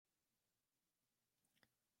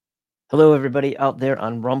Hello, everybody out there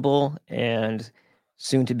on Rumble and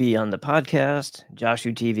soon to be on the podcast,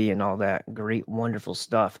 Joshu TV, and all that great, wonderful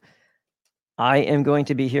stuff. I am going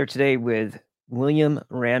to be here today with William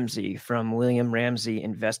Ramsey from William Ramsey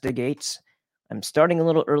Investigates. I'm starting a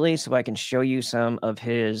little early so I can show you some of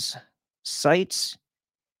his sites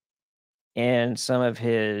and some of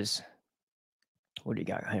his, what do you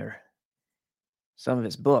got here? Some of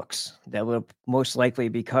his books that we'll most likely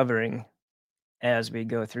be covering as we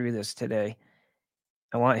go through this today.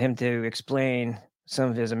 I want him to explain some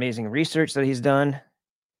of his amazing research that he's done.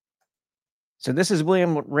 So this is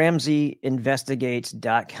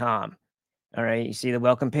WilliamRamseyInvestigates.com. All right, you see the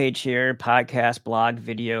welcome page here, podcast, blog,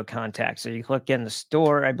 video, contact. So you click in the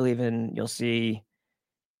store, I believe you'll see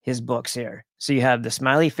his books here. So you have The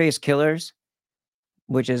Smiley Face Killers,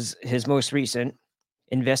 which is his most recent,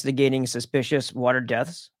 investigating suspicious water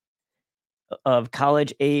deaths of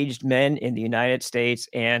college-aged men in the United States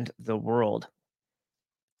and the world.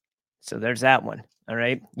 So there's that one. All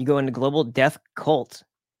right. You go into Global Death Cult,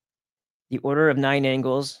 The Order of Nine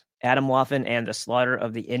Angles, Adam Waffen, and the Slaughter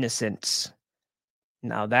of the Innocents.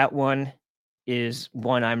 Now that one is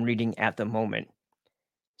one I'm reading at the moment.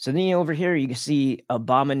 So then over here you can see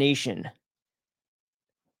Abomination,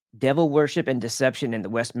 Devil Worship and Deception in the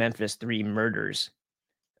West Memphis 3 Murders.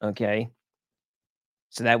 Okay.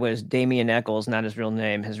 So that was Damian Eccles, not his real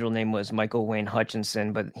name. His real name was Michael Wayne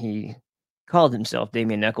Hutchinson, but he called himself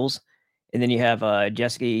Damian Eccles. And then you have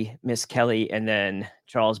Jessica Miss Kelly and then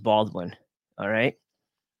Charles Baldwin. All right.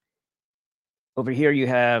 Over here you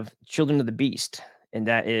have Children of the Beast, and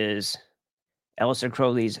that is Aleister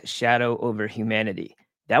Crowley's Shadow over Humanity.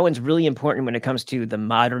 That one's really important when it comes to the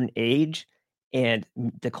modern age and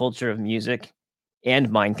the culture of music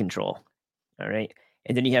and mind control. All right.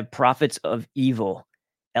 And then you have Prophets of Evil,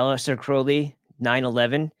 Aleister Crowley,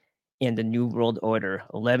 9/11, and the New World Order.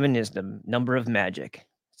 11 is the number of magic.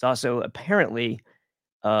 It's also apparently,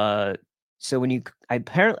 so when you,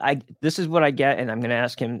 this is what I get, and I'm going to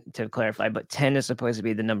ask him to clarify, but 10 is supposed to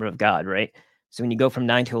be the number of God, right? So when you go from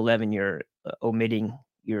 9 to 11, you're omitting,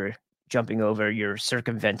 you're jumping over, you're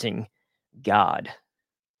circumventing God.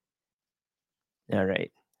 All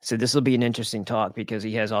right. So this will be an interesting talk because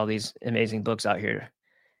he has all these amazing books out here,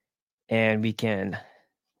 and we can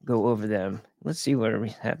go over them. Let's see what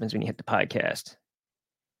happens when you hit the podcast.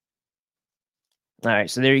 All right,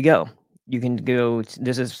 so there you go. You can go.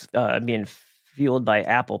 This is being fueled by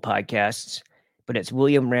Apple Podcasts, but it's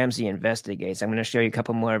William Ramsey Investigates. I'm going to show you a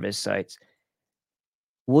couple more of his sites.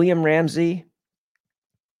 William Ramsey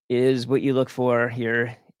is what you look for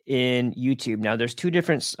here in YouTube. Now, there's two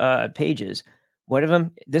different pages. One of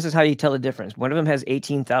them, this is how you tell the difference. One of them has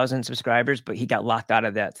 18,000 subscribers, but he got locked out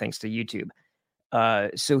of that thanks to YouTube.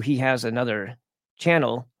 So he has another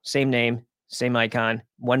channel, same name, same icon.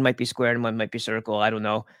 One might be square and one might be circle. I don't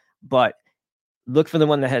know. But look for the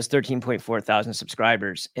one that has 13.4 thousand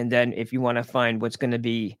subscribers. And then if you want to find what's going to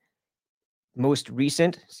be most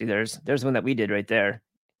recent, see, there's one that we did right there.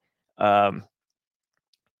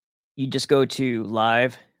 You just go to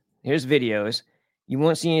live. Here's videos. You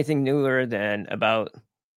won't see anything newer than about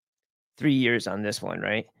 3 years on this one,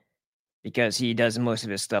 right? Because he does most of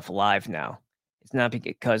his stuff live now. It's not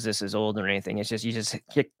because this is old or anything. It's just you just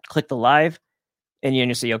click the live, and you're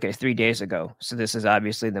gonna see, okay, 3 days ago. So this is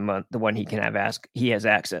obviously the one he has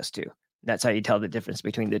access to. That's how you tell the difference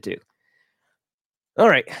between the two. All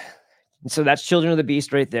right. So that's Children of the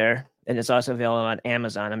Beast right there, and it's also available on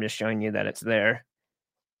Amazon. I'm just showing you that it's there.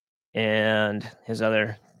 And his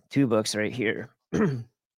other 2 books right here.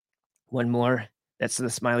 One more. That's The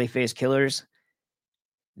Smiley Face Killers.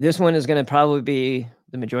 This one is going to probably be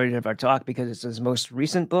the majority of our talk because it's his most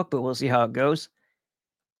recent book, but we'll see how it goes.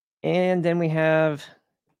 And then we have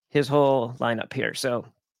his whole lineup here. So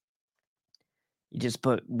you just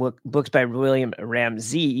put books by William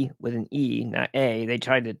Ramsey with an E, not A. They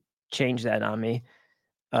tried to change that on me.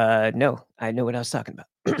 No, I know what I was talking about.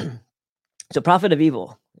 So Prophet of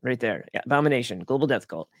Evil, right there. Yeah, Abomination, Global Death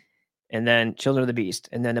Cult. And then Children of the Beast.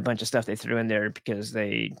 And then a bunch of stuff they threw in there because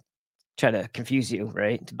they try to confuse you,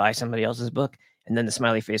 right? To buy somebody else's book. And then the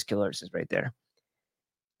Smiley Face Killers is right there.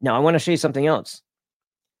 Now I want to show you something else.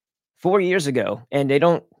 4 years ago, and they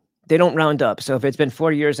don't round up. So if it's been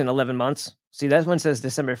 4 years and 11 months, see that one says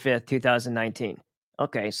December 5th, 2019.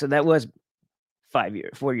 Okay, so that was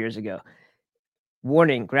 4 years ago.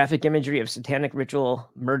 Warning, graphic imagery of satanic ritual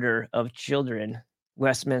murder of children,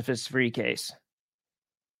 West Memphis Free case,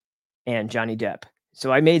 and Johnny Depp.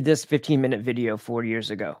 So I made this 15-minute video 4 years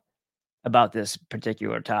ago about this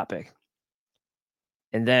particular topic.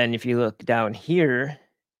 And then if you look down here,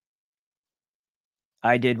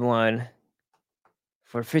 I did one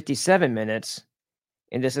for 57 minutes.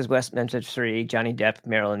 And this is Westminster 3, Johnny Depp,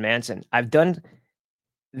 Marilyn Manson. I've done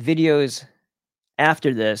videos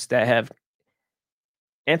after this that have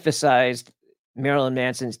emphasized Marilyn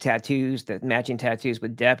Manson's tattoos, the matching tattoos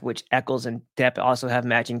with Depp, which Eccles and Depp also have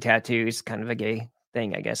matching tattoos. Kind of a gay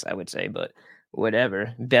thing, I guess I would say, but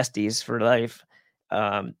whatever. Besties for life.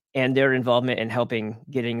 And their involvement in helping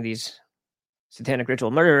getting these satanic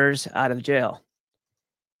ritual murderers out of jail.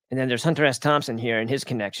 And then there's Hunter S. Thompson here and his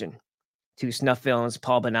connection to snuff films,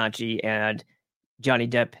 Paul Bonacci, and Johnny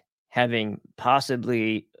Depp having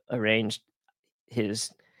possibly arranged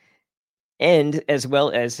his end as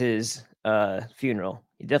well as his funeral.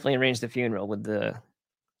 He definitely arranged the funeral with the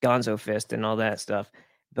gonzo fist and all that stuff.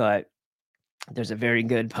 But there's a very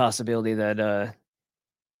good possibility that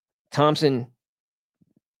Thompson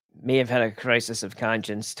may have had a crisis of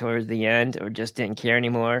conscience towards the end or just didn't care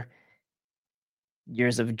anymore.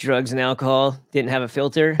 Years of drugs and alcohol, didn't have a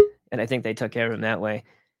filter, and I think they took care of him that way.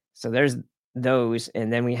 So there's those,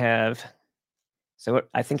 and then we have, so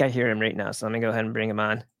I think I hear him right now, so let me go ahead and bring him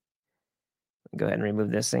on. Go ahead and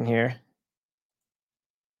remove this thing here.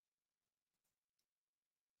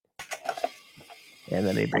 And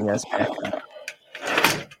let me bring us back up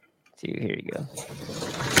to, here you go.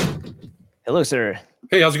 Hello, sir.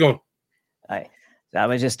 Hey, how's it going? Hi. So I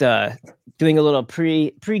was just doing a little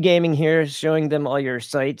pre-gaming here, showing them all your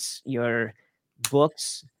sites, your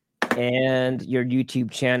books, and your YouTube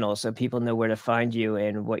channel, so people know where to find you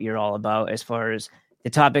and what you're all about as far as the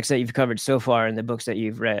topics that you've covered so far and the books that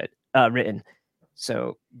you've written.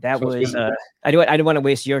 So that was I didn't want to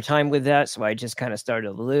waste your time with that, so I just kind of started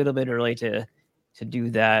a little bit early to do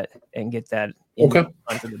that and get that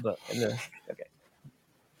onto the book.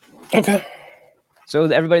 Okay. So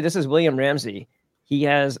everybody, this is William Ramsey. He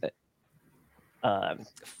has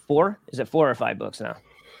 4. Is it 4 or 5 books now?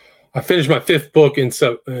 I finished my 5th book in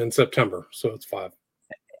September, so it's 5.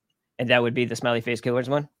 And that would be the Smiley Face Killers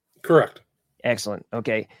one? Correct. Excellent.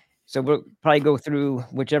 Okay. So we'll probably go through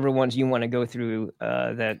whichever ones you want to go through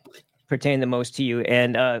that pertain the most to you.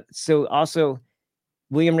 And so also,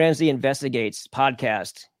 William Ramsey Investigates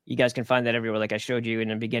podcast. You guys can find that everywhere, like I showed you in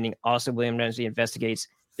the beginning. Also, William Ramsey Investigates.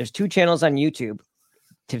 There's 2 channels on YouTube.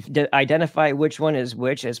 To identify which one is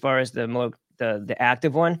which, as far as the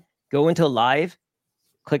active one, go into live,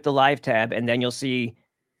 click the live tab, and then you'll see,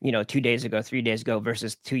 2 days ago, 3 days ago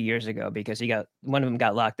versus 2 years ago, because one of them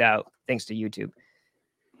got locked out thanks to YouTube.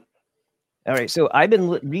 All right, so I've been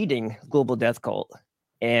reading Global Death Cult,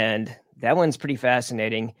 and that one's pretty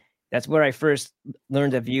fascinating. That's where I first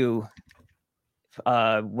learned of you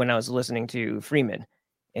when I was listening to Freeman,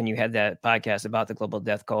 and you had that podcast about the Global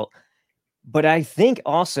Death Cult. But I think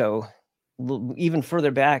also, even further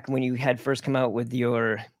back, when you had first come out with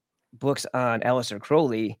your books on Aleister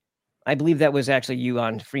Crowley, I believe that was actually you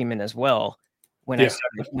on Freeman as well. When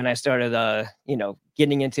I started,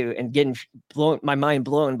 getting into and getting my mind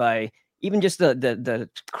blown by even just the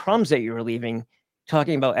crumbs that you were leaving,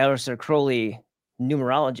 talking about Aleister Crowley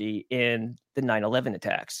numerology in the 9/11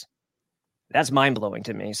 attacks. That's mind blowing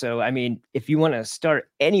to me. So, I mean, if you want to start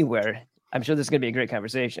anywhere, I'm sure this is going to be a great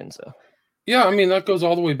conversation. So. Yeah, I mean, that goes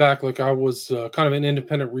all the way back. Like, I was kind of an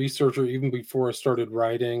independent researcher even before I started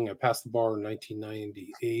writing. I passed the bar in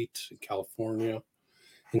 1998 in California.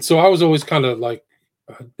 And so I was always kind of like,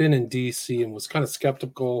 I'd been in DC and was kind of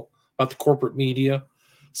skeptical about the corporate media.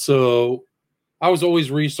 So I was always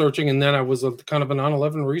researching. And then I was kind of a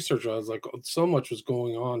 9/11 researcher. I was like, so much was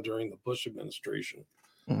going on during the Bush administration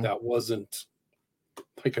that wasn't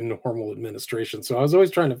like a normal administration. So I was always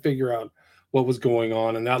trying to figure out what was going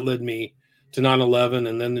on. And that led me to 9/11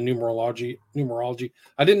 and then the numerology.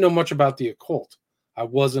 I didn't know much about the occult. I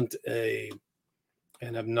wasn't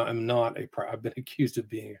and I'm not I've been accused of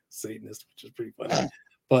being a Satanist, which is pretty funny,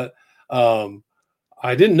 but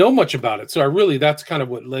I didn't know much about it. So that's kind of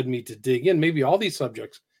what led me to dig in. Maybe all these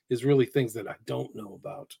subjects is really things that I don't know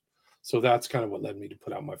about. So that's kind of what led me to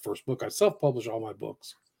put out my first book. I self-publish all my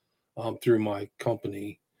books through my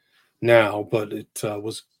company now, but it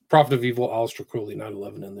was Prophet of Evil, Aleister Crowley,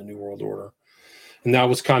 9/11, and the New World Order. And that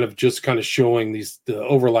was kind of showing the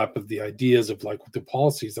overlap of the ideas of like the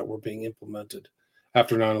policies that were being implemented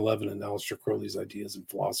after 9/11 and Aleister Crowley's ideas and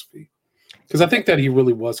philosophy. Because I think that he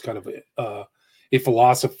really was kind of a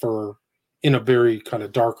philosopher in a very kind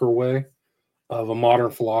of darker way, of a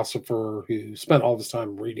modern philosopher who spent all this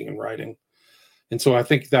time reading and writing. And so I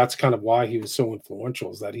think that's kind of why he was so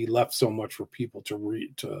influential, is that he left so much for people to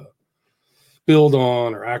read, to build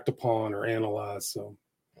on or act upon or analyze. So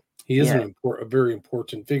he is a very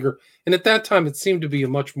important figure. And at that time, it seemed to be a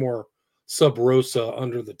much more sub rosa,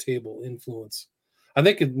 under the table influence. I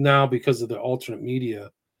think now, because of the alternate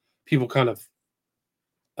media, people kind of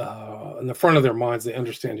in the front of their minds, they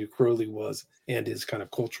understand who Crowley was and his kind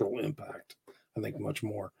of cultural impact. I think much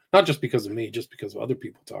more, not just because of me, just because other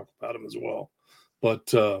people talk about him as well.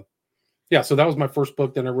 But yeah, so that was my first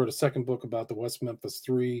book. Then I wrote a second book about the West Memphis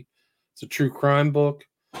Three. It's a true crime book,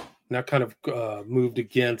 and that kind of moved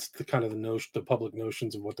against the kind of the public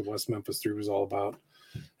notions of what the West Memphis Three was all about.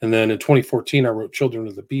 And then in 2014, I wrote Children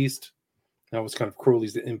of the Beast. That was kind of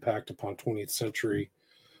Crowley's impact upon 20th century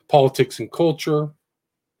politics and culture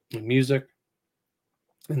and music.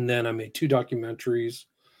 And then I made two documentaries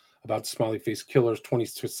about the Smiley Face Killers,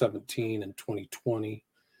 2017 and 2020.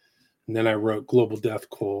 And then I wrote Global Death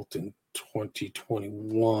Cult in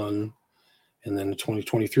 2021. And then in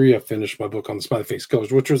 2023, I finished my book on the Smiley Face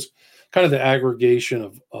Killers, which was kind of the aggregation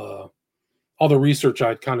of all the research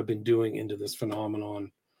I'd kind of been doing into this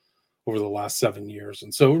phenomenon over the last 7 years.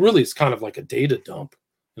 And so really it's kind of like a data dump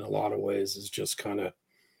in a lot of ways. Is just kind of,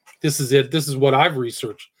 this is it. This is what I've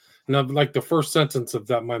researched. And I'm like, the first sentence of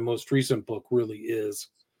that, my most recent book, really is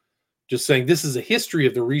just saying this is a history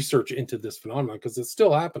of the research into this phenomenon, because it's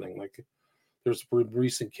still happening. Like, there's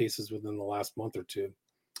recent cases within the last month or two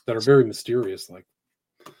that are very mysterious. Like,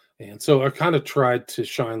 and so I kind of tried to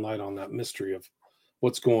shine light on that mystery of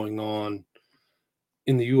what's going on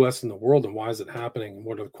in the U.S. and the world, and why is it happening, and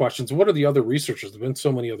what are the questions, what are the other researchers. There have been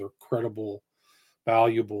so many other credible,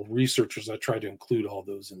 valuable researchers. I tried to include all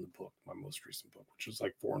those in the book, my most recent book, which is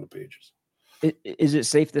like 400 pages. Is it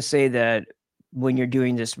safe to say that when you're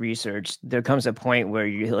doing this research, there comes a point where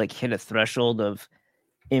you like hit a threshold of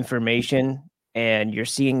information and you're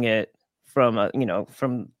seeing it from a,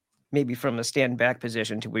 from maybe from a stand back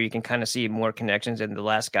position to where you can kind of see more connections than the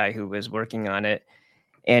last guy who was working on it?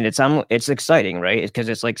 And it's exciting, right? Because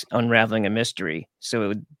it's like unraveling a mystery.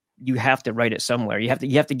 So you have to write it somewhere. You have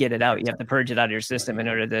to get it out. You have to purge it out of your system in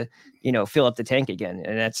order to, fill up the tank again.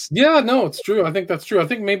 And that's, yeah, no, it's true. I think that's true. I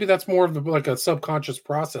think maybe that's more of like a subconscious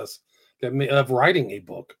process of writing a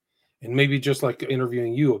book, and maybe just like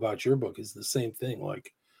interviewing you about your book is the same thing.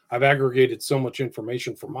 Like, I've aggregated so much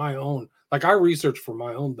information for my own, like I research for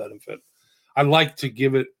my own benefit. I like to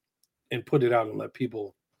give it and put it out and let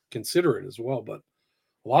people consider it as well. But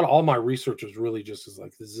all my research is really just is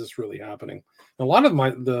like, is this really happening? And a lot of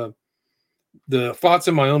the thoughts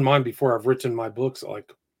in my own mind before I've written my books,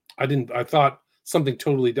 like I thought something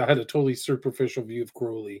totally, I had a totally superficial view of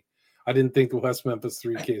Crowley. I didn't think the West Memphis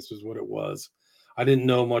Three case was what it was. I didn't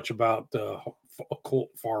know much about the occult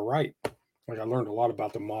far right. Like, I learned a lot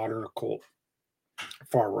about the modern occult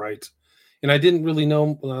far right, and I didn't really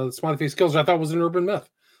know Smiley Face Killers. I thought was an urban myth.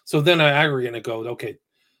 So then I aggregate and go, okay,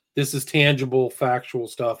 this is tangible, factual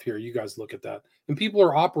stuff here. You guys look at that, and people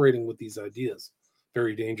are operating with these ideas,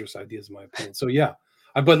 very dangerous ideas, in my opinion. So yeah,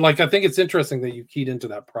 but like, I think it's interesting that you keyed into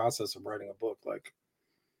that process of writing a book. Like,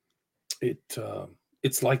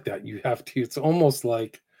 it's like that. You have to. It's almost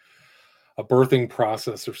like a birthing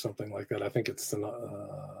process or something like that. I think it's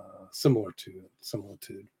similar to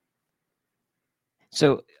similitude.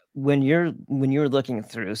 so when you're looking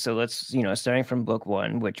through, so let's, starting from book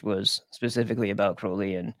one, which was specifically about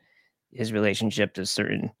Crowley and his relationship to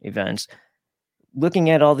certain events, looking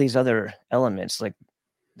at all these other elements like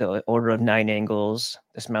the Order of Nine Angles,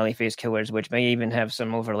 the Smiley Face Killers, which may even have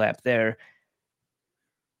some overlap there.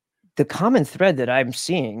 The common thread that I'm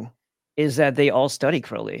seeing is that they all study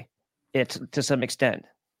Crowley, it's to some extent,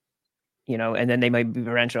 and then they might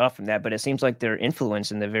branch off from that. But it seems like their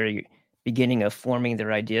influence in the very beginning of forming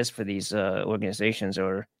their ideas for these organizations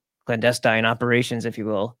or clandestine operations, if you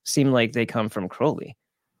will, seem like they come from Crowley.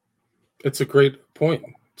 It's a great point.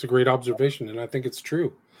 It's a great observation, and I think it's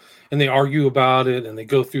true. And they argue about it, and they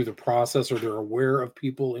go through the process, or they're aware of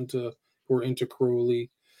people who are into Crowley.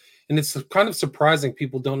 And it's kind of surprising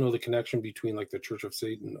people don't know the connection between like the Church of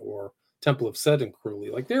Satan or Temple of Set and Crowley.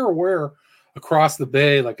 Like, they're aware across the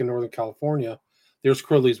bay, like in Northern California, there's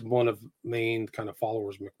Crowley's one of main kind of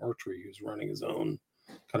followers, McMurtry, who's running his own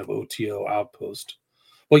kind of OTO outpost.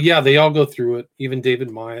 But yeah, they all go through it. Even David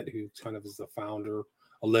Myatt, who kind of is the founder,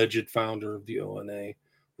 alleged founder of the ONA,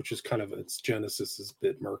 which is kind of, its genesis is a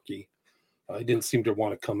bit murky. He didn't seem to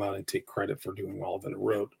want to come out and take credit for doing all of it.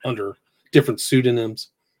 Wrote under different pseudonyms.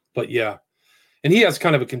 But yeah, and he has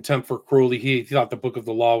kind of a contempt for Crowley. He thought the Book of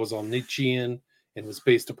the Law was all Nietzschean and was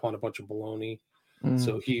based upon a bunch of baloney.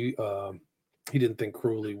 So he didn't think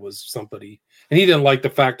Crowley was somebody, and he didn't like the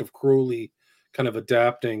fact of Crowley kind of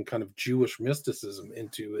adapting kind of Jewish mysticism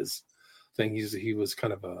into his thing. He was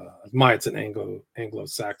kind of Myatt's an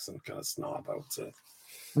Anglo-Saxon kind of snob, I would say.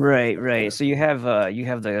 Right. So you have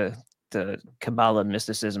the Kabbalah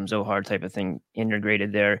mysticism, Zohar type of thing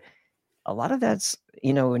integrated there. a lot of that's,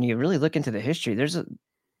 you know, when you really look into the history, there's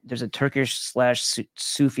a Turkish slash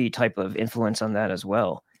Sufi type of influence on that as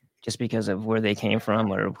well, just because of where they came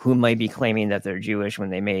from or who might be claiming that they're Jewish when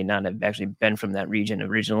they may not have actually been from that region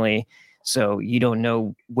originally. So you don't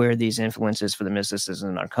know where these influences for the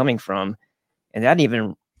mysticism are coming from. And that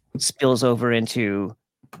even spills over into,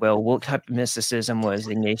 well, what type of mysticism was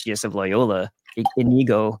Ignatius of Loyola,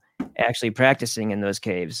 Inigo, actually practicing in those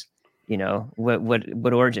caves? You know,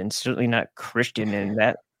 what origin? Certainly not Christian in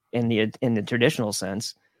that in the traditional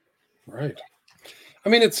sense. Right. I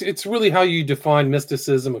mean, it's really how you define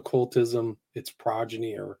mysticism, occultism, its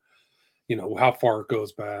progeny, or how far it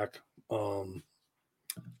goes back.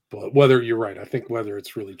 But whether you're right, I think whether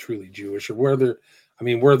it's really truly Jewish or where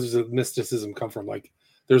does the mysticism come from? Like,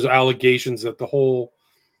 there's allegations that the whole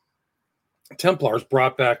Templars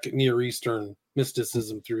brought back Near Eastern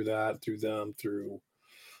mysticism through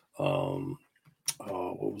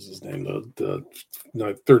what was his name? The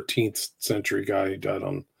 13th century guy who died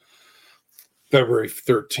on February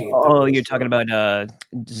 13th. Oh, you're talking about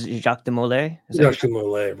Jacques de Molay? Jacques de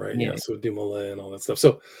Molay, right? Yeah. Yeah, so de Molay and all that stuff.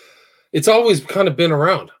 So it's always kind of been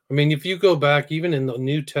around. I mean, if you go back, even in the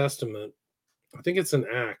New Testament, I think it's in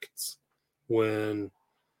Acts when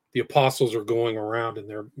the apostles are going around and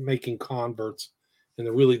they're making converts, and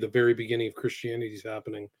they're really the very beginning of Christianity is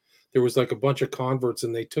happening. There was like a bunch of converts,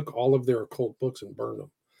 and they took all of their occult books and burned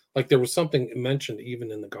them. Like, there was something mentioned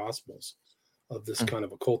even in the Gospels of this kind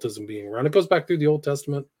of occultism being around. It goes back through the Old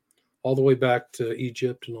Testament, all the way back to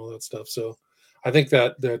Egypt and all that stuff. So I think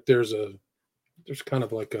that there's kind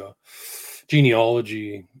of like a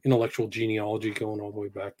intellectual genealogy going all the way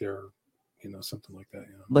back there, something like that.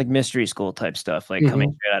 Yeah. Like mystery school type stuff, like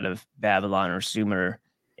coming straight out of Babylon or Sumer,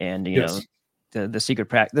 and Yes. the secret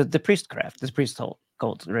practice, the priestcraft, this priest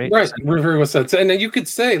cult, right? Right. Very well said. And then you could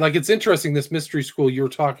say, like, it's interesting, this mystery school, you were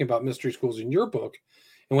talking about mystery schools in your book.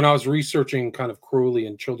 And when I was researching kind of Crowley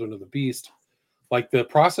and Children of the Beast, like the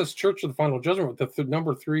Process Church of the Final Judgment,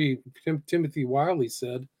 number 3, Timothy Wiley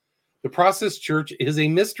said, the Process Church is a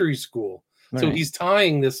mystery school. Right. So he's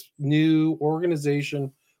tying this new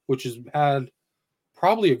organization, which has had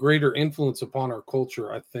probably a greater influence upon our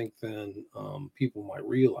culture, I think, than people might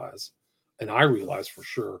realize. And I realize for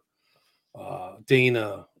sure.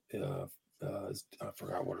 Dana, I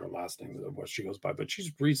forgot what her last name is, what she goes by, but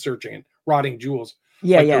she's researching Rotting Jewels.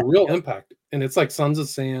 Yeah, the real impact. And it's like Sons of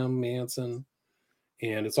Sam, Manson,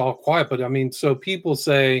 and it's all quiet. But I mean, so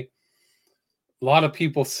a lot of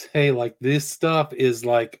people say like this stuff is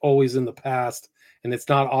like always in the past and it's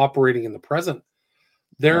not operating in the present.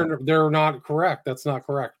 They're not correct. That's not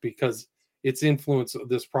correct, because it's influence.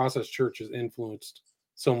 This Process Church has influenced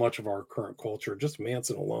so much of our current culture, just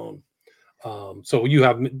Manson alone. So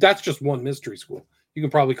that's just one mystery school. You can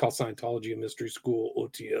probably call Scientology a mystery school,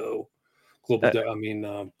 OTO,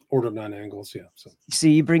 Order of Nine Angles. Yeah. So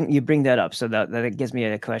see, you bring that up, so that gives me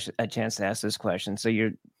a chance to ask this question.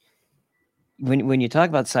 So when you talk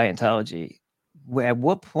about Scientology, at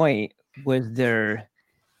what point was there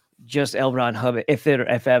just L. Ron Hubbard, if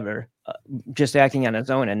ever, just acting on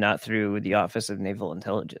his own and not through the Office of Naval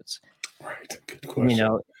Intelligence? Right. Good question. You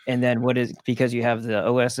know, and then because you have the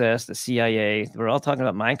OSS, the CIA, we're all talking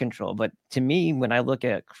about mind control. But to me, when I look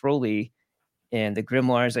at Crowley and the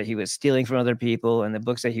grimoires that he was stealing from other people and the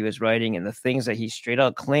books that he was writing and the things that he straight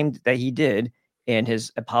out claimed that he did, and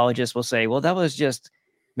his apologists will say, well, that was just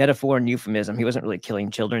metaphor and euphemism. He wasn't really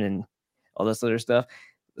killing children and all this other stuff.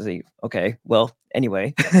 Okay, well,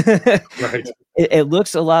 anyway, right. It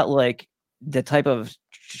looks a lot like the type of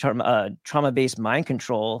trauma-based mind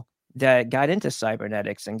control that got into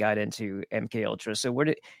cybernetics and got into MK Ultra. So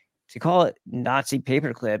to call it Nazi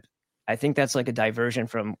paperclip, I think that's like a diversion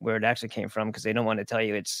from where it actually came from, because they don't want to tell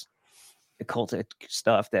you it's occultic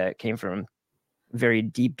stuff that came from very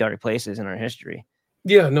deep, dark places in our history.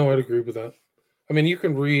 Yeah, no, I'd agree with that. I mean, you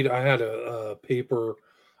can read. I had a paper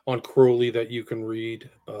on Crowley that you can read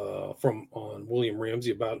on William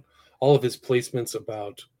Ramsey about all of his placements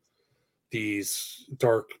about these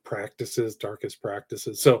darkest practices.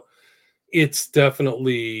 So it's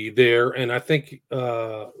definitely there. And I think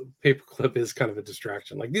paperclip is kind of a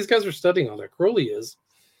distraction. Like, these guys are studying all that. Crowley is,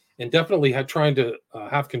 and definitely trying to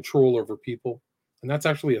have control over people. And that's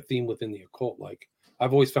actually a theme within the occult. Like,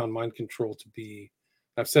 I've always found mind control to be,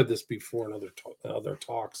 I've said this before in other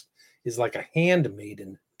talks, is like a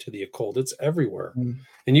handmaiden to the occult. It's everywhere.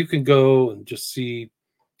 And you can go and just see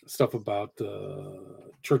stuff about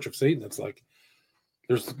the Church of Satan. It's like,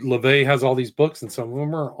 LaVey has all these books, and some of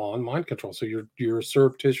them are on mind control. So you're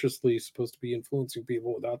surreptitiously supposed to be influencing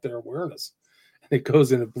people without their awareness. And it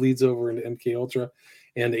goes and it bleeds over into MK Ultra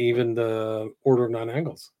and even the Order of Nine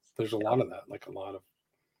Angles. There's a lot of that, like a lot of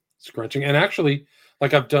scrunching. And actually,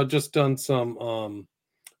 like I've just done some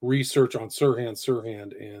research on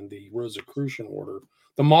Sirhan and the Rosicrucian order,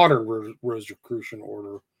 the modern Rosicrucian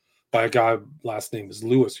order, by a guy, last name is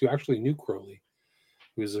Lewis, who actually knew Crowley,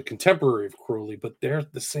 who is a contemporary of Crowley, but they're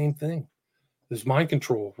the same thing. There's mind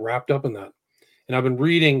control wrapped up in that. And I've been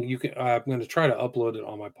reading, I'm going to try to upload it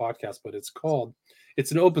on my podcast, but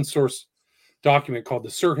it's an open source document called the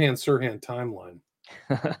Sirhan timeline.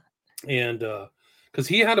 And because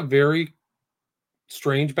he had a very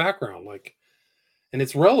strange background, and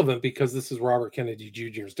it's relevant because this is Robert Kennedy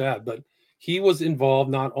Jr.'s dad, but he was involved,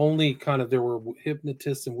 not only kind of, there were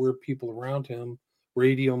hypnotists and weird people around him,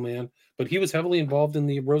 radio man, but he was heavily involved in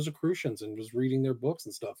the Rosicrucians and was reading their books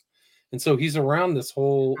and stuff. And so he's around this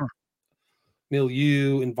whole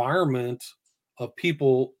milieu environment of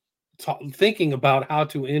people thinking about how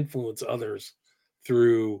to influence others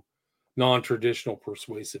through non-traditional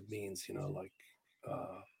persuasive means, like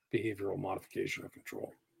behavioral modification or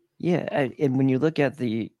control. Yeah, and when you look at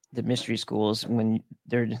the mystery schools, when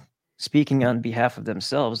they're speaking on behalf of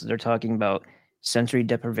themselves, they're talking about sensory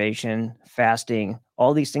deprivation, fasting,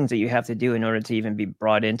 all these things that you have to do in order to even be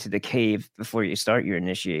brought into the cave before you start your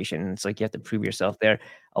initiation. And it's like you have to prove yourself there.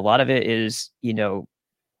 A lot of it is,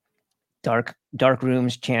 dark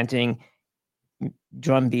rooms, chanting,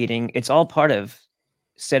 drum beating. It's all part of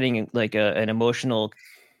setting like an emotional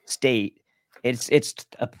state. It's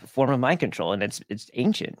a form of mind control, and it's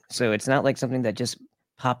ancient. So it's not like something that just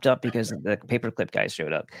popped up because the paperclip guys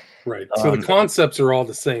showed up. Right. So the concepts are all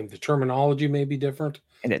the same. The terminology may be different,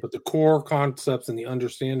 but the core concepts and the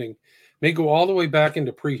understanding may go all the way back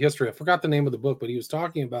into prehistory. I forgot the name of the book, but he was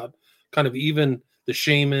talking about kind of even the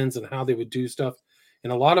shamans and how they would do stuff.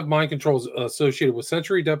 And a lot of mind control is associated with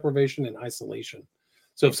sensory deprivation and isolation.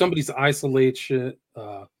 So if somebody's isolated,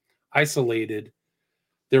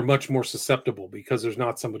 they're much more susceptible because there's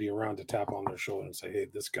not somebody around to tap on their shoulder and say, hey,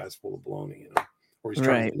 this guy's full of baloney, or he's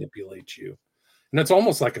trying to manipulate you. And that's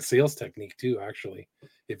almost like a sales technique too, actually.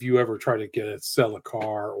 If you ever try to sell a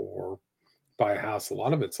car or buy a house, a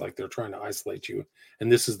lot of it's like they're trying to isolate you.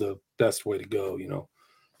 And this is the best way to go. You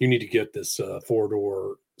need to get this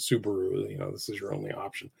 4-door Subaru. This is your only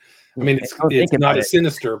option. I mean, it's not as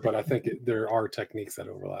sinister, but I think there are techniques that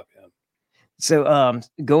overlap. Yeah. So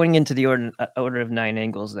going into the order of 9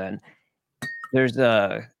 angles, then there's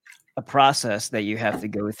a process that you have to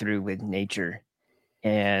go through with nature.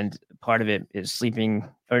 And part of it is sleeping,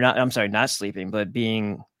 or not, I'm sorry, not sleeping, but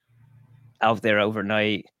being out there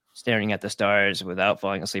overnight, staring at the stars without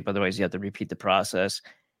falling asleep. Otherwise, you have to repeat the process.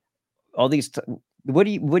 All these, what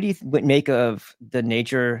do you make of the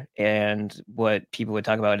nature and what people would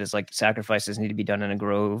talk about is like sacrifices need to be done in a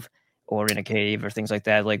grove or in a cave or things like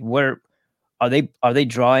that? Like, where are they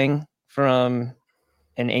drawing from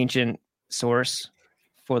an ancient source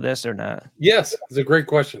for this or not? Yes, it's a great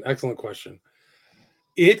question. Excellent question.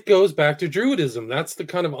 It goes back to Druidism. That's the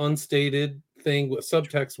kind of unstated thing with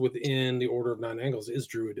subtext within the Order of 9 Angles is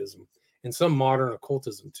Druidism and some modern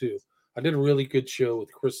occultism too. I did a really good show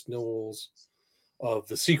with Chris Knowles of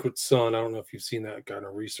The Secret Sun. I don't know if you've seen that kind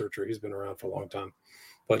of researcher. He's been around for a long time,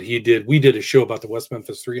 but we did a show about the West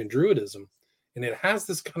Memphis 3 and Druidism, and it has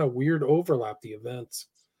this kind of weird overlap, the events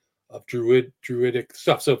of Druidic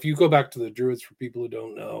stuff. So if you go back to the Druids, for people who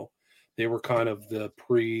don't know, they were kind of the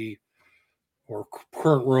or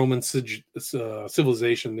current Roman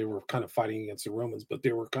civilization. They were kind of fighting against the Romans, but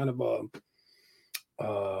they were kind of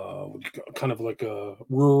like a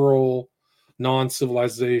rural,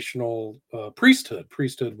 non-civilizational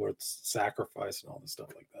priesthood where it's sacrifice and all this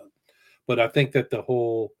stuff like that. But I think that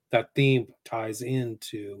that theme ties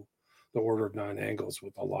into the Order of 9 Angles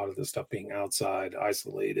with a lot of this stuff being outside,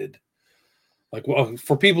 isolated. Like, well,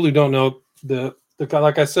 for people who don't know, the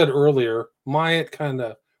like I said earlier, Myatt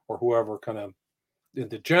or whoever in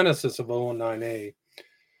the genesis of 019A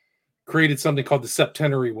created something called the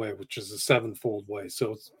septenary way, which is a 7-fold way.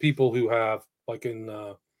 So it's people who have, like in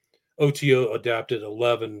OTO, adapted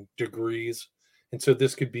 11 degrees. And so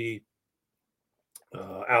this could be,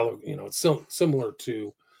 it's similar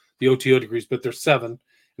to the OTO degrees, but there's 7.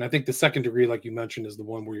 And I think the second degree, like you mentioned, is the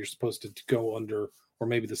one where you're supposed to go under, or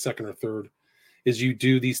maybe the second or third, is you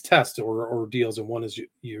do these tests or ordeals. And one is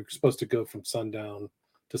you're supposed to go from sundown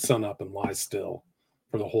to sunup and lie still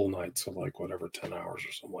for the whole night. So like 10 hours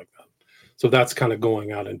or something like that. So that's kind of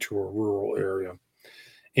going out into a rural area.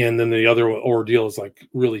 And then the other ordeal is like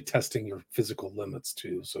really testing your physical limits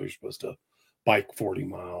too. So you're supposed to bike 40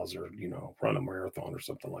 miles or, run a marathon or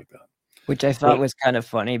something like that. Which I thought But was kind of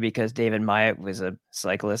funny because David Myatt was a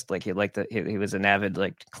cyclist. Like he was an avid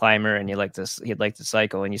like climber, and he'd like to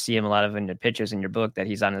cycle. And you see him a lot of in the pictures in your book that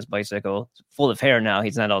he's on his bicycle, full of hair now.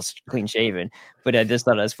 He's not all clean shaven. But I just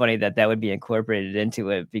thought it was funny that would be incorporated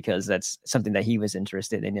into it because that's something that he was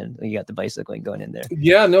interested in. And you got the bicycling going in there.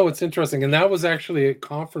 yeah, no, it's interesting. And that was actually a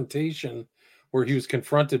confrontation where he was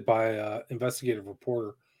confronted by an investigative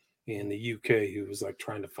reporter in the UK who was like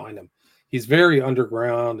trying to find him. He's very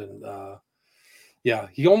underground, and yeah,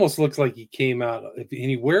 he almost looks like he came out, and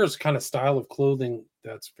he wears kind of style of clothing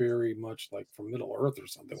that's very much like from Middle Earth or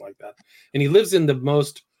something like that. And he lives in the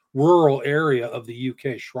most rural area of the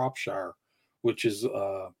UK, Shropshire, which is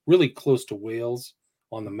really close to Wales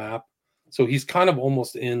on the map. So he's kind of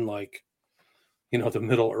almost in like, the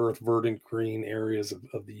Middle Earth, verdant green areas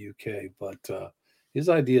of the UK. But his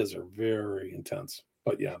ideas are very intense.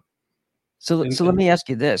 But yeah. So let me ask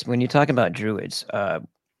you this: when you talk about druids,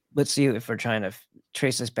 let's see if we're trying to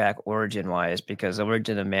trace this back origin-wise, because the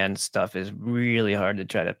origin of man stuff is really hard to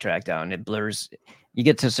try to track down. It blurs. You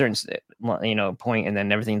get to a certain, point, and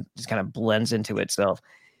then everything just kind of blends into itself.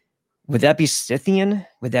 Would that be Scythian?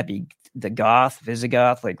 Would that be the Goth,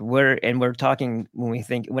 Visigoth? Like we're talking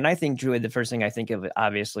when I think druid, the first thing I think of,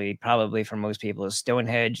 obviously, probably for most people, is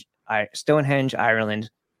Stonehenge, Ireland,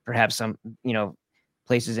 perhaps some,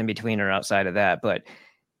 places in between or outside of that. But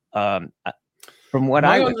from what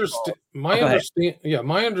my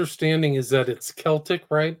understanding is that it's Celtic,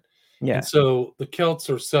 right? Yeah. And so the Celts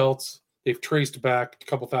are Celts. They've traced back a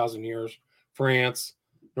couple thousand years. France,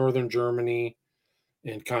 northern Germany,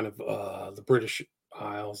 and kind of the British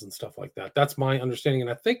Isles and stuff like that. That's my understanding. And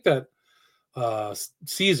I think that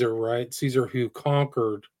Caesar, right? Caesar, who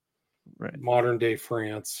conquered modern day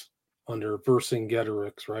France under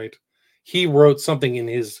Vercingetorix, right? He wrote something in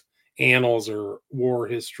his annals or war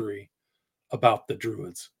history about the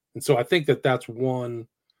Druids. And so I think that that's one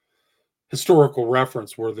historical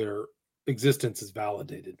reference where their existence is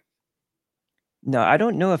validated. No, I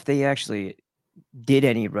don't know if they actually did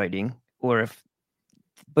any writing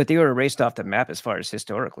but they were erased off the map as far as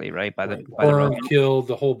historically, right? By the Burned, killed,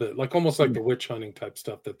 the whole bit, like almost like the witch hunting type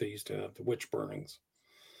stuff that they used to have, the witch burnings.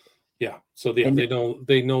 Yeah. So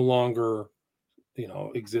they no longer,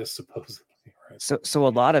 exist supposedly. Right? So a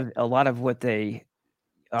lot of what they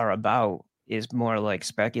are about is more like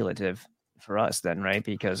speculative for us then, right?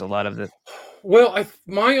 Because a lot of the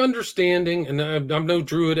my understanding, and I'm no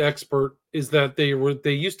druid expert, is that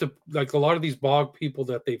they used to, like, a lot of these bog people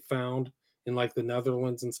that they found in like the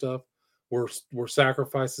Netherlands and stuff were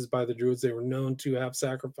sacrifices by the druids. They were known to have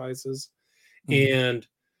sacrifices, and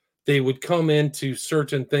they would come into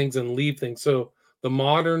certain things and leave things. So the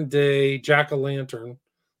modern day jack-o'-lantern,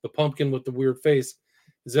 the pumpkin with the weird face,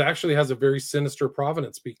 actually has a very sinister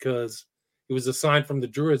provenance because it was a sign from the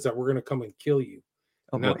druids that we're going to come and kill you.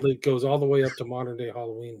 And that goes all the way up to modern day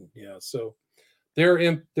Halloween. Yeah. So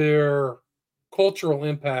their cultural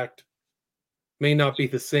impact may not be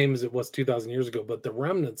the same as it was 2,000 years ago, but the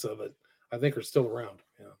remnants of it, I think, are still around.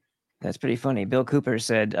 Yeah. That's pretty funny. Bill Cooper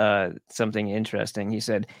said something interesting. He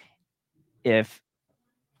said, if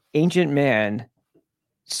ancient man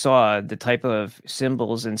saw the type of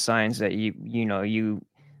symbols and signs that you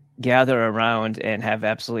gather around and have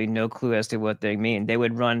absolutely no clue as to what they mean, they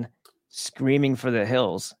would run screaming for the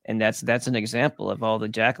hills. And that's an example of all the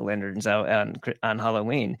jack-o'-lanterns out on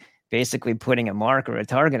Halloween, basically putting a mark or a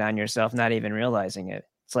target on yourself, not even realizing it.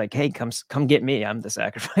 It's like, hey, come get me. I'm the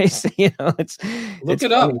sacrifice. Look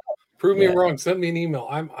it up. Prove me wrong. Send me an email.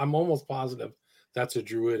 I'm almost positive that's a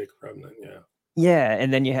druidic remnant. Yeah. Yeah,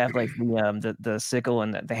 and then you have like the sickle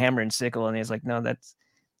and the hammer and sickle, and he's like, no, that's,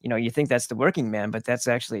 you think that's the working man, but that's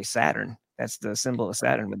actually Saturn. That's the symbol of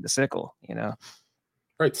Saturn with the sickle.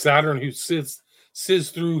 Right, Saturn, who sits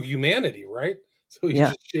through humanity, right? So he's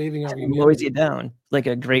just shaving out humanity. Lows you down like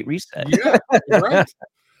a great reset. Yeah, right.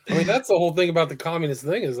 I mean, that's the whole thing about the communist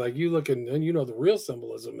thing, is like, you look and the real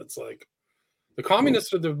symbolism. It's like the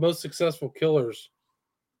communists are the most successful killers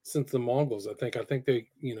since the Mongols. I think they,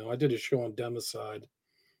 I did a show on democide,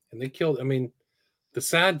 and they killed. I mean, the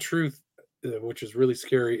sad truth, which is really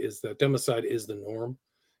scary, is that democide is the norm.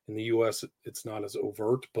 In the U.S., it's not as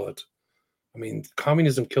overt, but I mean,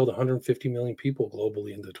 communism killed 150 million people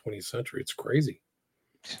globally in the 20th century. It's crazy.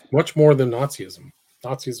 Much more than Nazism.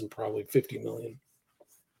 Nazism probably 50 million.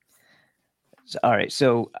 All right,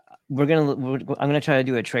 so I'm gonna try to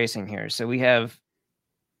do a tracing here. So we have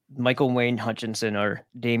Michael Wayne Hutchinson or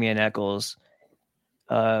Damien Eccles.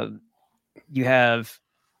 You have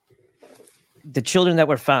the children that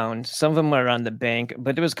were found. Some of them were on the bank,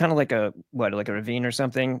 but it was kind of like a ravine or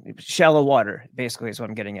something. Shallow water, basically, is what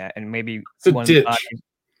I'm getting at. And maybe it's a ditch.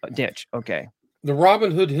 A ditch. Okay. The Robin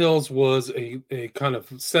Hood Hills was a kind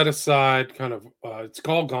of set aside kind of it's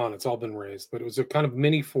all gone. It's all been razed, but it was a kind of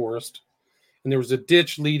mini forest, and there was a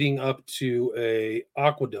ditch leading up to a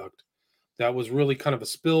aqueduct that was really kind of a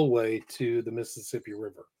spillway to the Mississippi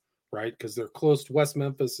River, right? Because they're close to West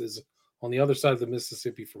Memphis is on the other side of the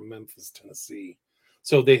Mississippi from Memphis, Tennessee.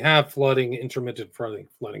 So they have flooding, intermittent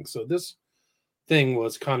flooding. So this thing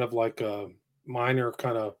was kind of like a minor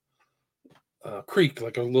kind of creek,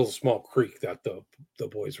 like a little small creek that the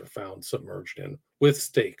boys were found submerged in with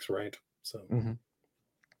stakes, right? So,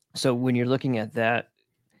 so when you're looking at that,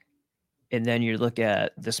 and then you look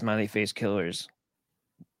at the smiley face killers,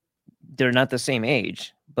 they're not the same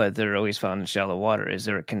age, but they're always found in shallow water. Is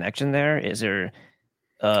there a connection there? Is there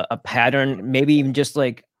a pattern? Maybe even just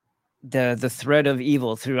like the thread of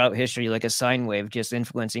evil throughout history, like a sine wave, just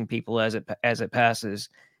influencing people as it passes.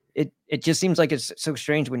 It just seems like it's so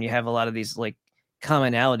strange when you have a lot of these like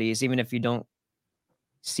commonalities, even if you don't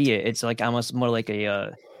see it. It's like almost more like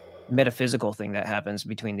a metaphysical thing that happens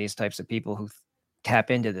between these types of people who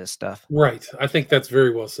tap into this stuff. right. I think that's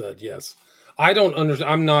very well said. Yes. I don't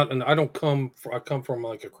understand. I'm not, and I don't come, I come from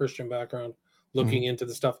like a Christian background looking into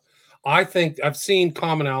the stuff. I think I've seen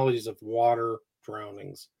commonalities of water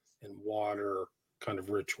drownings and water kind of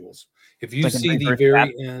rituals. If you Like a see the reverse very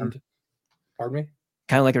baptism. end, pardon me?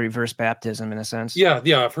 Kind of like a reverse baptism in a sense. Yeah,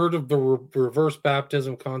 I've heard of the reverse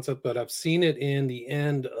baptism concept, but I've seen it in the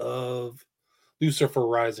end of Lucifer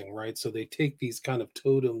Rising, right? So they take these kind of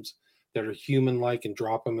totems that are human-like and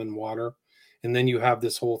drop them in water, and then you have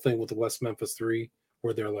this whole thing with the West Memphis Three,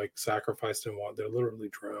 where they're like sacrificed in water; they're literally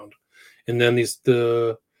drowned, and then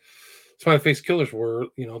the smiley face killers were,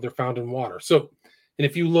 they're found in water. So, and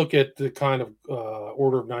if you look at the kind of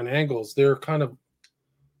Order of Nine Angles, they're kind of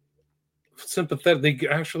sympathetic. They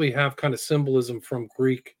actually have kind of symbolism from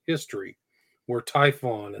Greek history, where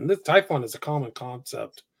Typhon, and this Typhon is a common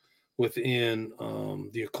concept within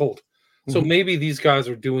the occult. So maybe these guys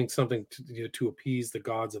are doing something to appease the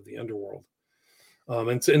gods of the underworld.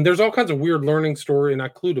 And there's all kinds of weird learning story, and I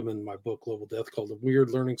include them in my book Global Death, called the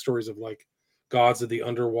weird learning stories of like gods of the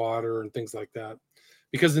underwater and things like that.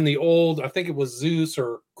 Because in the old, I think it was Zeus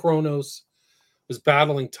or Kronos was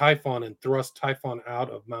battling Typhon and thrust Typhon out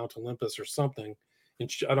of Mount Olympus or something.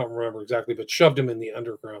 And I don't remember exactly, but shoved him in the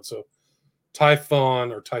underground. So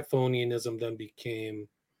Typhon or Typhonianism then became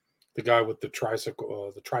the guy with the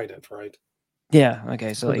tricycle, the trident, right? Yeah.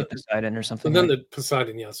 Okay. So like Poseidon or something. So then like the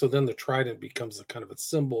Poseidon, yeah. So then the trident becomes a kind of a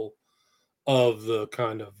symbol of the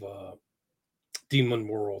kind of demon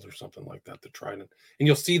world or something like that. The trident, and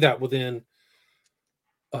you'll see that within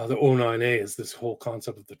the O9A is this whole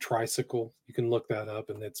concept of the tricycle. You can look that up,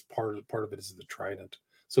 and it's part of it is the trident.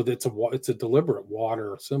 So it's a deliberate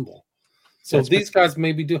water symbol. So That's these guys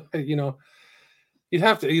maybe do, you'd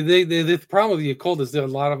have to. The problem with the occult is that a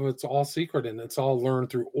lot of it's all secret and it's all learned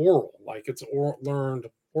through oral, like it's learned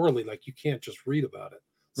orally. Like you can't just read about it.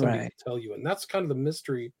 Somebody right. will tell you, and that's kind of the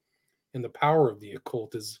mystery and the power of the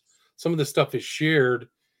occult is some of this stuff is shared,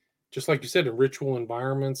 just like you said, in ritual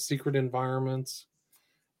environments, secret environments.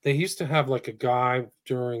 They used to have like a guy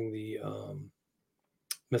during the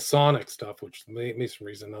Masonic stuff, which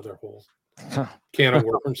Masonry is another whole can of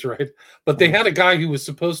worms, right? But they had a guy who was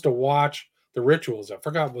supposed to watch the rituals. I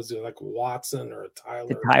forgot, was it like Watson or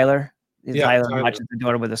Tyler? Tyler. Yeah, Tyler Tyler. watches the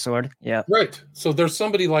door with a sword. Yeah. Right. So there's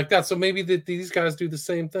somebody like that. So maybe these guys do the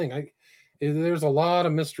same thing. There's a lot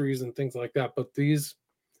of mysteries and things like that, but these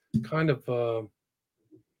kind of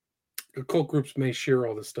occult groups may share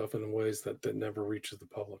all this stuff in ways that never reaches the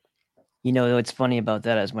public. What's funny about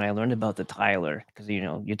that is when I learned about the Tyler, because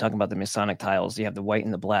you're talking about the Masonic tiles. You have the white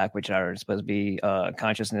and the black, which are supposed to be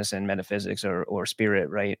consciousness and metaphysics or spirit,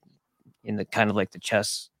 right? In the kind of like the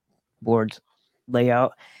chess board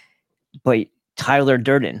layout. But Tyler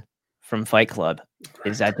Durden from Fight Club,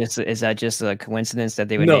 is that just a coincidence that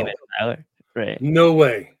they would name it Tyler? Right. No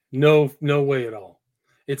way. No way at all.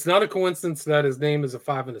 It's not a coincidence that his name is a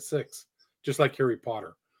 5 and a 6, just like Harry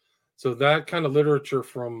Potter. So that kind of literature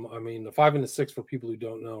the 5 and the 6, for people who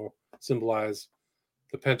don't know, symbolize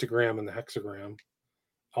the pentagram and the hexagram.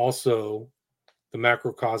 Also, the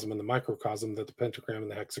macrocosm and the microcosm that the pentagram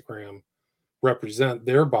and the hexagram represent,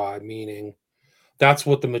 thereby meaning that's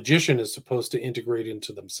what the magician is supposed to integrate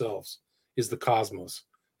into themselves, is the cosmos.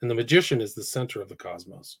 And the magician is the center of the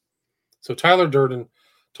cosmos. So Tyler Durden,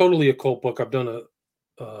 totally occult book. I've done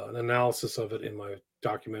an analysis of it in my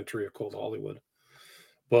documentary, Occult Hollywood.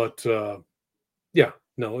 But yeah,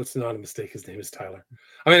 no, it's not a mistake. His name is Tyler.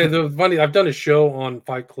 I mean, the funny, I've done a show on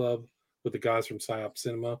Fight Club with the guys from PsyOp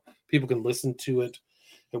Cinema. People can listen to it.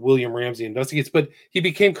 that William Ramsey investigates. But he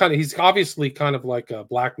became he's obviously kind of like a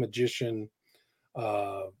black magician,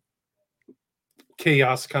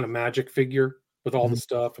 chaos kind of magic figure with all the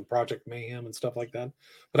stuff and Project Mayhem and stuff like that.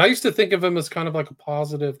 But I used to think of him as kind of like a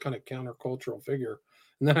positive kind of countercultural figure.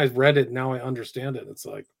 And then I read it and now I understand it. It's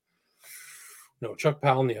like, no, Chuck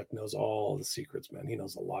Palahniuk knows all the secrets, man. He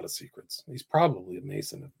knows a lot of secrets. He's probably a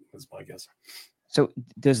Mason, is my guess. So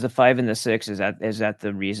does the 5 and the 6, is that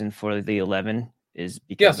the reason for the 11? Is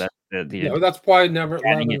because Yes. that's Yeah, that's why I never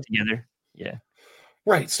adding 11. it together. Yeah.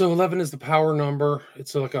 Right. So 11 is the power number.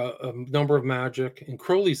 It's like a number of magic. In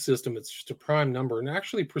Crowley's system, it's just a prime number and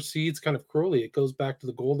actually precedes kind of Crowley. It goes back to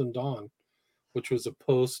the Golden Dawn, which was a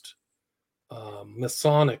post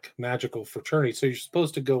Masonic magical fraternity. So you're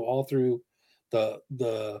supposed to go all through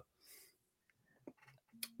the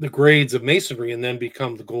grades of Masonry and then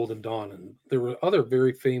become the Golden Dawn. And there were other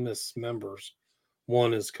very famous members.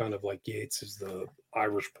 One is kind of like Yeats, is the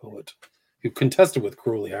Irish poet who contested with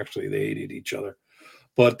Crowley. Actually, they hated each other.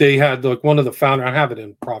 But they had like one of the founders, I have it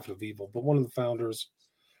in Prophet of Evil, but one of the founders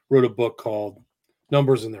wrote a book called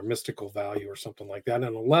Numbers and Their Mystical Value or something like that.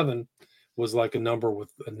 And 11 was like a number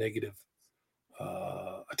with a negative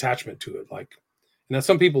attachment to it. Like, now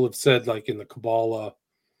some people have said like in the Kabbalah,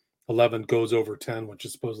 11 goes over 10, which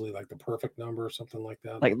is supposedly like the perfect number or something like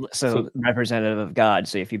that. Like, so representative of God.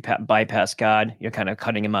 So if you bypass God, you're kind of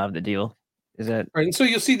cutting him out of the deal. Is that right? And so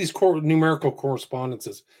you'll see these numerical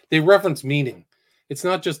correspondences. They reference meaning. It's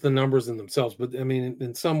not just the numbers in themselves, but I mean,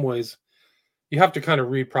 in some ways, you have to kind of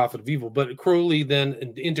read Prophet of Evil. But Crowley then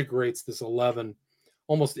integrates this 11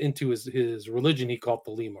 almost into his religion. He called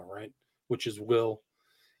Thelema, right? Which is will.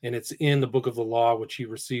 And it's in the Book of the Law, which he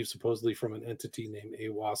received supposedly from an entity named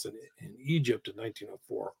Awas in Egypt in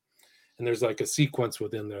 1904. And there's like a sequence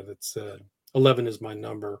within there that said, 11 is my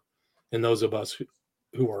number, and those of us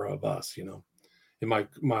who are of us, you know. And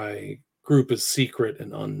my group is secret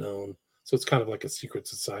and unknown. So it's kind of like a secret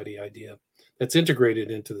society idea that's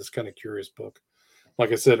integrated into this kind of curious book.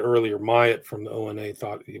 Like I said earlier, Myatt from the ONA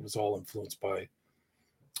thought it was all influenced by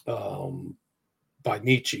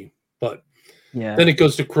Nietzsche. But then it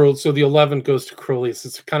goes to Crowley. So the 11 goes to Crowley.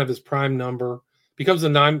 It's kind of his prime number, becomes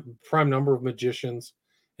the prime number of magicians.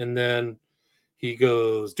 And then he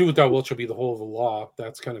goes, do what thou wilt shall be the whole of the law.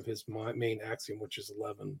 That's kind of his main axiom, which is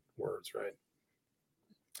 11 words, right?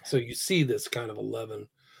 So you see this kind of 11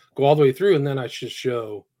 go all the way through. And then I should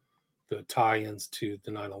show the tie-ins to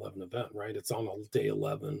the 9/11 event, right? It's on day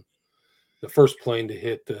 11. The first plane to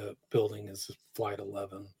hit the building is flight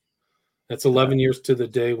 11. That's 11 years to the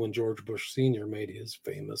day when George Bush Sr. made his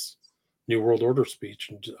famous New World Order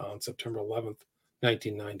speech on September 11th,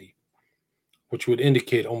 1990, which would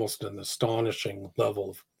indicate almost an astonishing level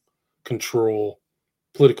of control,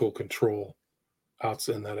 political control,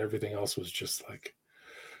 and that everything else was just like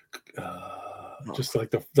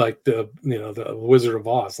the Wizard of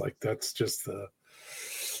Oz. Like that's just the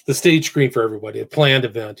stage screen for everybody. A planned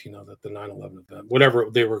event, that the 9/11 event, whatever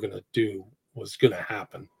they were going to do was going to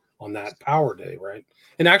happen on that power day, right?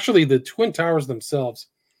 And actually, the Twin Towers themselves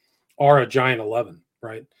are a giant 11,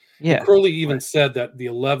 right? Yeah. And Crowley even said that the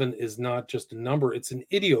 11 is not just a number; it's an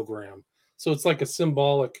ideogram. So it's like a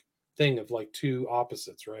symbolic thing of like two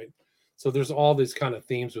opposites, right? So there's all these kind of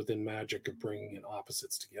themes within magic of bringing in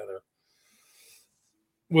opposites together.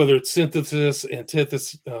 Whether it's thesis,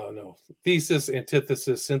 antithesis,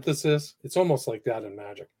 synthesis, it's almost like that in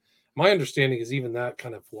magic. My understanding is even that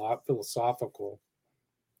kind of philosophical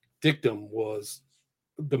dictum was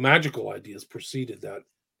the magical ideas preceded that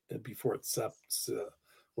before it seeped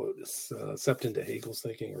into Hegel's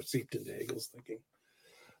thinking or seeped into Hegel's thinking.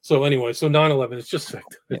 So anyway, so 9/11, it's just like,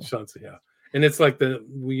 yeah. And it's like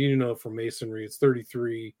from Masonry, it's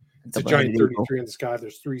 33. It's a giant 33 in the sky.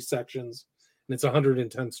 There's 3 sections. And it's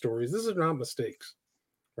 110 stories. This is not mistakes,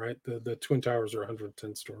 right? The Twin Towers are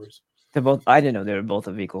 110 stories. They're both. I didn't know they were both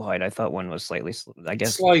of equal height. I thought one was slightly. I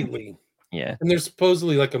guess slightly. Yeah. And there's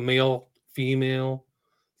supposedly like a male female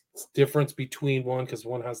difference between one because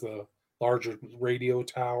one has the larger radio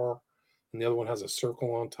tower and the other one has a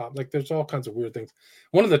circle on top. Like there's all kinds of weird things.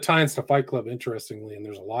 One of the tie-ins to Fight Club, interestingly, and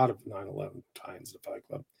there's a lot of 9/11 tie-ins to Fight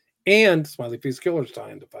Club, and Smiley Face Killer's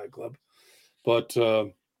tie-in to Fight Club, but.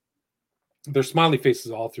 There's smiley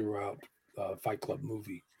faces all throughout Fight Club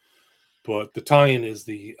movie, but the tie-in is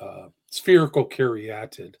the spherical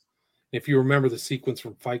caryatid. If you remember the sequence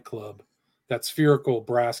from Fight Club, that spherical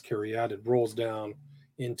brass caryatid rolls down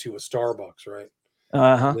into a Starbucks, right?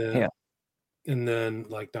 Yeah. And then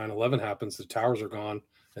like 9/11 happens, the towers are gone,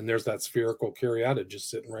 and there's that spherical caryatid just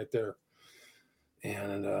sitting right there.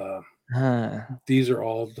 And These are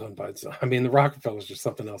all done by. I mean, the Rockefellers are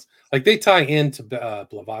something else. Like they tie into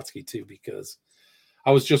Blavatsky too, because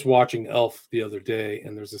I was just watching Elf the other day,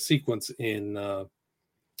 and there's a sequence in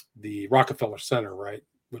the Rockefeller Center, right,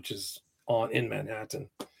 which is in Manhattan,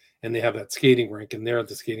 and they have that skating rink, and there at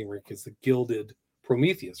the skating rink is the gilded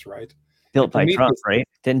Prometheus, right? Built And by Trump, Prometheus. right?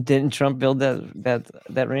 Didn't Trump build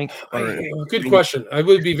that rink? Or Good question. It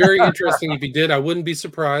would be very interesting if he did. I wouldn't be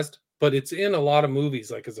surprised, but it's in a lot of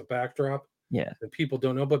movies, like as a backdrop, yeah, and people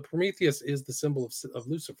don't know. But Prometheus is the symbol of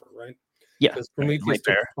Lucifer, right? yeah, Because right, Prometheus White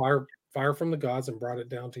took Bear. fire from the gods and brought it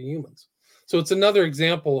down to humans. So it's another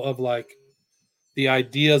example of like the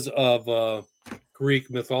ideas of Greek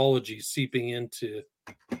mythology seeping into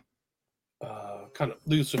kind of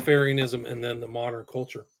Luciferianism and then the modern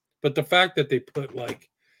culture. But the fact that they put like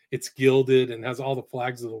it's gilded and has all the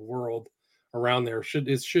flags of the world around there should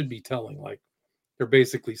be telling. Like they're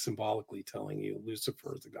basically symbolically telling you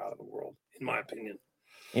Lucifer is the god of the world, in my opinion.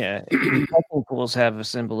 Yeah, the Viking pools have a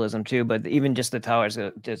symbolism too, but even just the towers,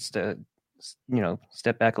 just to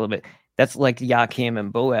step back a little bit. That's like Yakim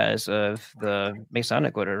and Boaz of the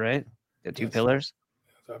Masonic order, right? The two Yes, pillars.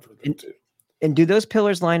 I've heard that And, too. and do those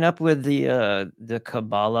pillars line up with the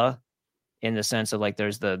Kabbalah in the sense of like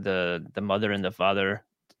there's the mother and the father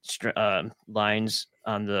lines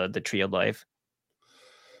on the tree of life?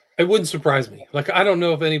 It wouldn't surprise me. Like I don't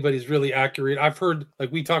know if anybody's really accurate. I've heard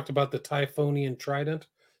like we talked about the Typhonian trident.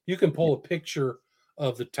 You can pull a picture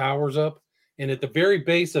of the towers up, and at the very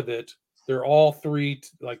base of it, they're all three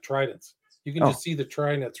like tridents. You can Oh, just see the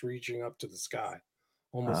tridents reaching up to the sky,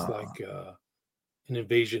 almost oh, like an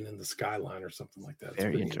invasion in the skyline or something like that. It's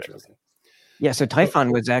very pretty interesting. interesting. Yeah, so So,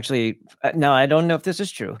 Typhon was actually now I don't know if this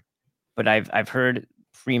is true, but I've heard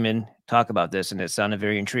Freeman talk about this, and it sounded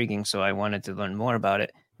very intriguing. So I wanted to learn more about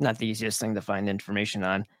it. Not the easiest thing to find information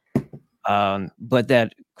on, but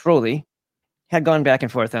that Crowley had gone back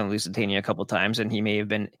and forth on Lusitania a couple times, and he may have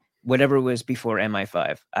been whatever was before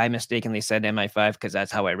MI5. I mistakenly said MI5 because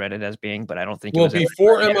that's how I read it as being, but I don't think it well, was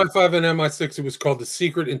before MI5 MI5 and MI6, it was called the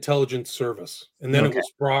Secret Intelligence Service, and yet. then it Okay,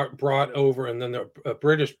 was brought over, and then the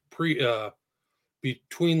British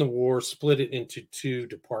between the wars split it into two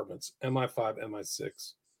departments: MI5,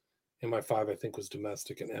 MI6. MI5, I think, was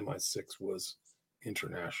domestic, and MI6 was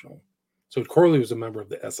international. So Corley was a member of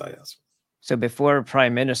the SIS. so before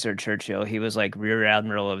Prime Minister Churchill, he was like Rear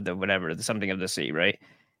Admiral of the whatever, something of the sea, right?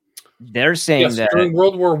 They're saying Yes, that, during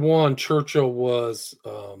World War One, Churchill was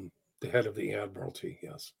the head of the Admiralty.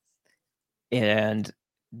 Yes. and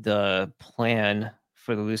the plan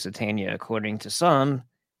for the Lusitania, according to some,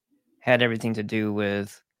 had everything to do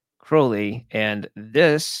with Crowley, and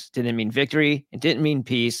this didn't mean victory, it didn't mean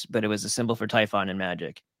peace, but it was a symbol for Typhon and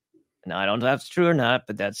magic. Now, I don't know if it's true or not,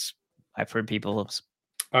 but that's I've heard people,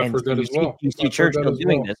 I've and heard that you as well. see I've heard that Churchill as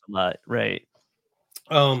doing well. this a lot, right?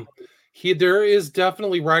 Um, there is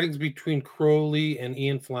definitely writings between Crowley and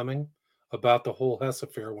Ian Fleming about the whole Hess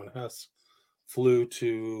affair when Hess flew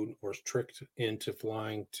to or was tricked into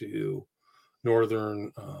flying to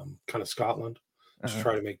northern kind of Scotland to Uh-huh.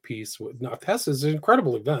 try to make peace. Now, Hess is an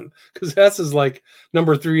incredible event because Hess is like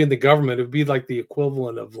number three in the government. It would be like the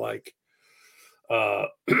equivalent of like uh,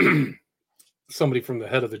 somebody from the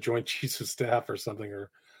head of the Joint Chiefs of Staff or something, or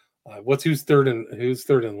who's third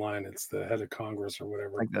in line? It's the head of Congress or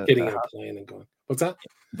whatever, Like the getting in a plane and going. What's that?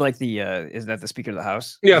 like the is that the Speaker of the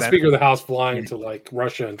House? Yeah, Is that Speaker of the House flying yeah. to like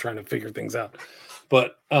Russia and trying to figure things out.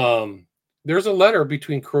 But there's a letter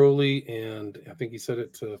between Crowley and I think he said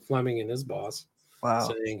it to Fleming and his boss, Wow.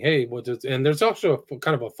 saying, "Hey, what does?" And there's also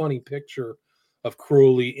kind of a funny picture of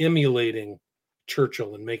Crowley emulating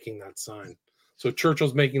Churchill and making that sign. So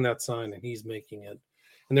Churchill's making that sign and he's making it.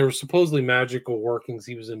 And there were supposedly magical workings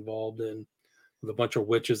he was involved in with a bunch of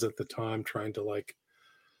witches at the time, trying to like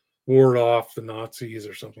ward off the Nazis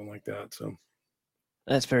or something like that. So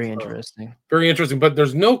That's very uh, interesting. very interesting. But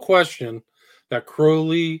there's no question that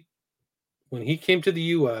Crowley, when he came to the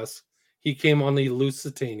U.S., he came on the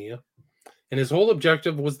Lusitania, and his whole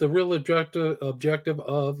objective was the real objective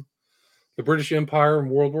of the British Empire in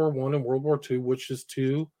World War One and World War Two, which is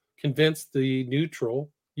to convince the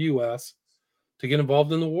neutral U.S. to get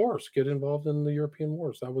involved in the wars, get involved in the European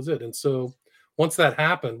wars. That was it. And so once that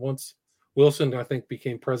happened, once Wilson, I think,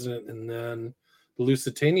 became president, and then the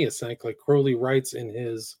Lusitania sank, like Crowley writes in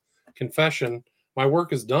his confession, my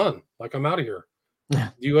work is done. Like I'm out of here.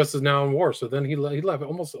 The U.S. is now in war. So then he left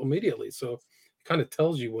almost immediately. So it kind of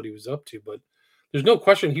tells you what he was up to. But there's no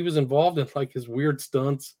question he was involved in like his weird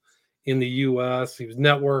stunts in the U.S. He was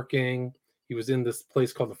networking. He was in this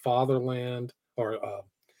place called the Fatherland, or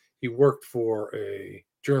he worked for a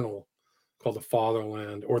journal called the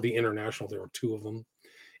Fatherland or the International. There were two of them.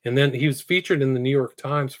 And then he was featured in the New York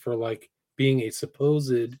Times for like being a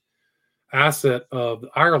supposed asset of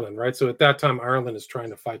Ireland, right? So at that time, Ireland is trying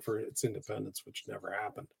to fight for its independence, which never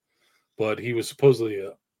happened. But he was supposedly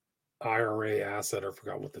a IRA asset. I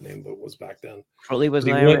forgot what the name of it was back then. Crowley was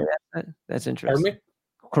But an he IRA went. asset? That's Pardon interesting. me.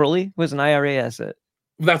 Crowley was an IRA asset.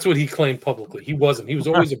 That's what he claimed publicly. He wasn't. He was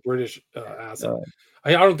always a British asset. Uh,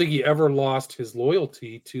 I don't think he ever lost his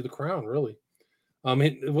loyalty to the crown. Really,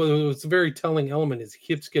 it was a very telling element. Is he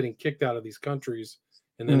keeps getting kicked out of these countries,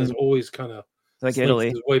 and then is always kind of like slinks Italy.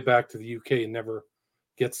 his way back to the UK and never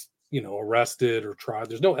gets arrested or tried.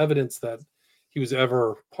 There's no evidence that he was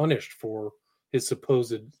ever punished for his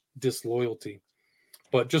supposed disloyalty.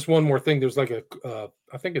 But just one more thing, there's like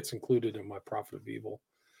I think it's included in my Prophet of Evil,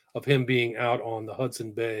 of him being out on the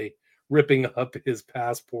Hudson Bay, ripping up his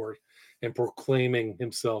passport and proclaiming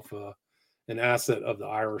himself an asset of the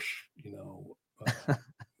Irish,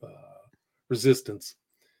 uh, resistance.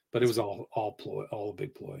 But it was all ploy, all a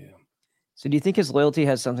big ploy. Yeah. So do you think his loyalty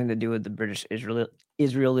has something to do with the British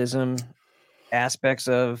Israelism aspects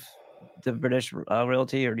of the British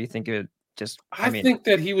royalty, or do you think it just? I think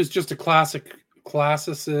that he was just a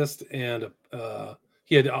classicist, and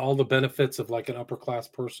he had all the benefits of like an upper class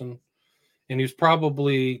person, and he was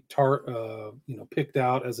probably picked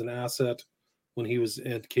out as an asset when he was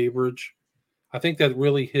at Cambridge. I think that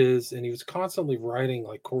really and he was constantly writing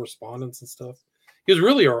like correspondence and stuff. He was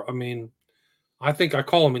really, I mean, I think I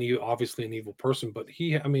call him obviously an evil person, but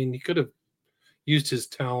he could have used his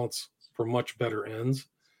talents for much better ends.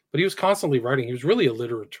 But he was constantly writing. He was really a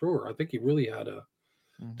literateur. I think he really had a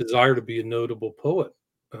desire to be a notable poet,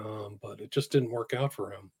 but it just didn't work out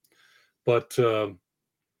for him. But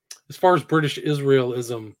as far as British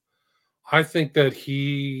Israelism, I think that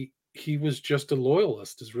he was just a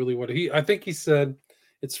loyalist. Is really what I think he said.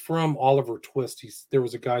 It's from Oliver Twist. There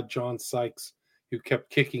was a guy, John Sykes, who kept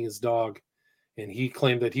kicking his dog, and he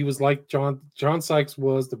claimed that he was like John Sykes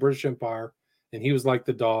was the British Empire, and he was like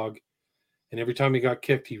the dog. And every time he got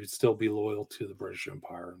kicked, he would still be loyal to the British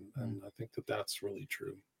Empire. And I think that that's really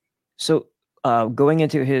true. So going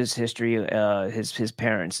into his history, his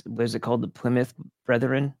parents, was it called the Plymouth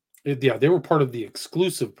Brethren? Yeah, they were part of the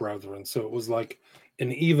exclusive brethren. So it was like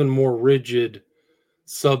an even more rigid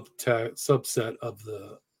subset of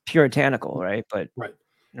the puritanical, right? But right.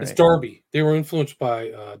 It's Darby. They were influenced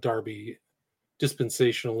by Darby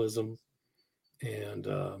dispensationalism and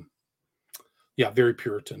very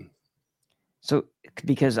Puritan. So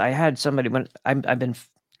because I had somebody when I've been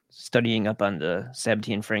studying up on the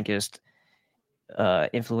Sabbatean Frankist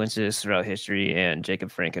influences throughout history and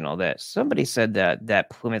Jacob Frank and all that. Somebody said that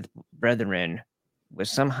Plymouth Brethren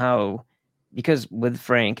was somehow, because with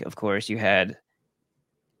Frank, of course, you had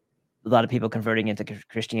a lot of people converting into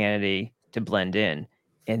Christianity to blend in,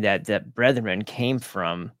 and that Brethren came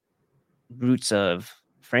from roots of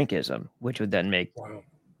Frankism, which would then make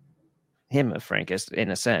him a Frankist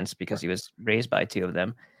in a sense because he was raised by two of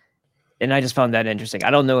them. And I just found that interesting. I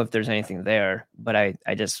don't know if there's anything there, but I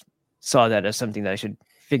just saw that as something that I should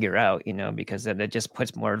figure out, because then it just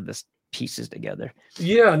puts more of the pieces together.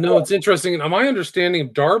 Yeah, no, it's interesting. And my understanding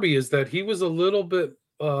of Darby is that he was a little bit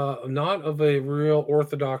not of a real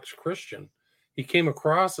Orthodox Christian. He came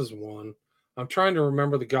across as one. I'm trying to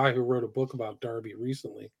remember the guy who wrote a book about Darby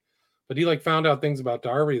recently, but he found out things about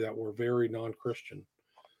Darby that were very non-Christian.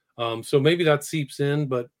 So maybe that seeps in,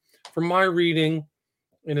 but from my reading,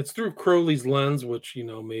 and it's through Crowley's lens, which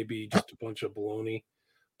may be just a bunch of baloney,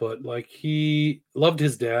 but he loved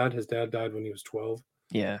his dad. His dad died when he was 12.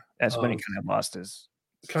 Yeah, that's when he kind of lost his.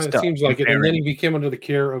 Kind of seems like it, and then he became under the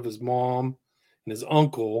care of his mom and his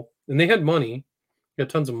uncle, and they had money. He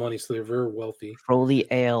had tons of money, so they're very wealthy. Crowley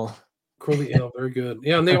Ale, very good.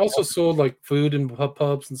 Yeah, and they also sold food in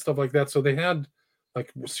pubs and stuff like that, so they had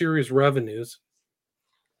serious revenues.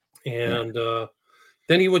 And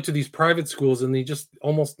then he went to these private schools, and they just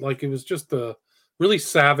almost it was just a really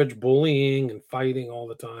savage bullying and fighting all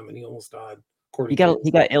the time, and he almost died. He got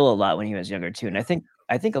ill a lot when he was younger too, and I think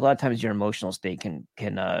a lot of times your emotional state can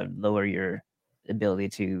lower your ability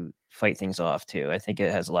to fight things off too. I think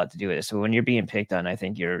it has a lot to do with it. So when you're being picked on, I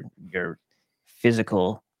think your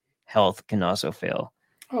physical health can also fail.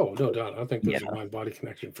 Oh, no doubt. I think there's a mind-body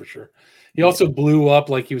connection for sure. He also blew up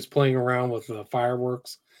he was playing around with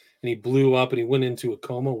fireworks, and he blew up and he went into a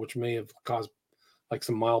coma, which may have caused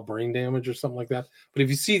some mild brain damage or something like that. But if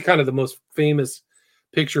you see kind of the most famous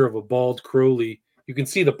picture of a bald Crowley, you can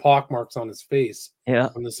see the pockmarks on his face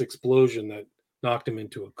from this explosion that knocked him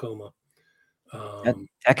into a coma.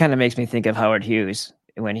 That kind of makes me think of Howard Hughes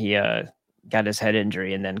when he got his head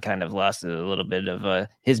injury and then kind of lost a little bit of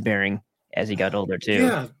his bearing as he got older too.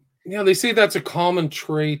 Yeah, Yeah, they say that's a common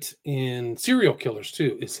trait in serial killers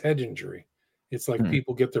too, is head injury. It's like Hmm.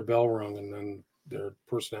 people get their bell rung and then their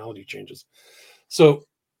personality changes. So,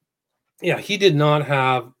 yeah, he did not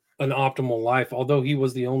have an optimal life, although he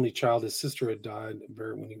was the only child. His sister had died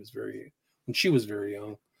when she was very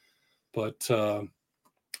young. But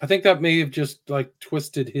I think that may have just like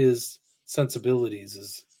twisted his sensibilities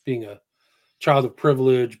as being a child of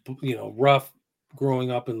privilege, rough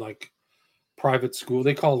growing up in like private school.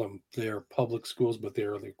 They call them their public schools, but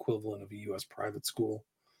they're the equivalent of a U.S. private school.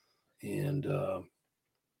 And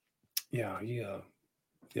yeah,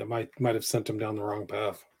 yeah, might have sent him down the wrong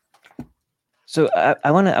path. So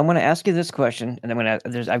I want to ask you this question, and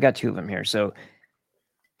I've got two of them here. So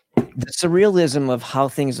the surrealism of how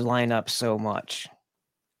things line up so much.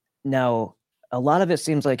 Now, a lot of it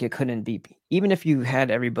seems like it couldn't be, even if you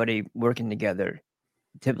had everybody working together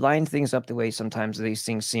to line things up the way sometimes these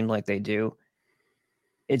things seem like they do.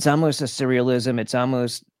 It's almost a surrealism. It's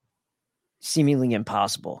almost seemingly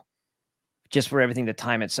impossible just for everything to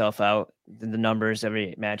time itself out, the numbers,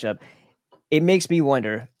 every matchup. It makes me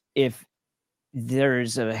wonder if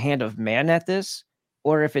there's a hand of man at this,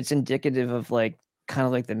 or if it's indicative of like kind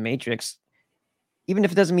of like the Matrix, even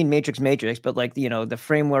if it doesn't mean Matrix, but like the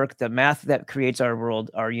framework, the math that creates our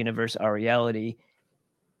world, our universe, our reality,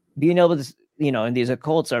 being able to and these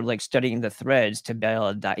occults are like studying the threads to be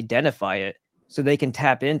able to identify it so they can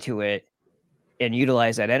tap into it and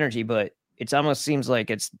utilize that energy. But it almost seems like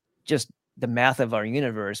it's just the math of our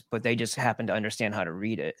universe, but they just happen to understand how to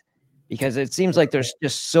read it, because it seems like there's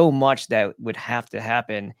just so much that would have to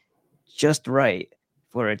happen just right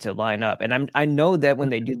for it to line up. And I know that when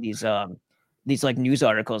they do these like news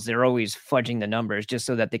articles, they're always fudging the numbers just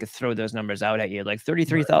so that they could throw those numbers out at you, like Right,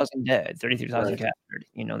 33,000 dead, 33,000 right.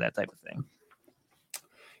 captured, that type of thing.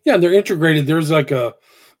 Yeah, they're integrated. There's like a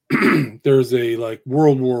there's a like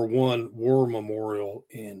World War I war memorial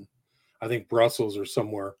in I think Brussels or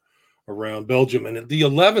somewhere around Belgium, and the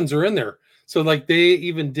 11s are in there. So like they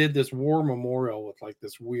even did this war memorial with like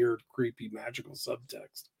this weird, creepy, magical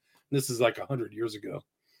subtext. And this is like 100 years ago.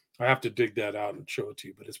 I have to dig that out and show it to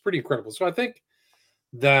you, but it's pretty incredible. So I think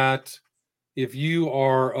that if you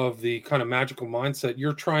are of the kind of magical mindset,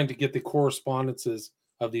 you're trying to get the correspondences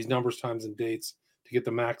of these numbers, times, and dates to get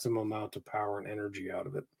the maximum amount of power and energy out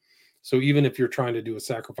of it. So even if you're trying to do a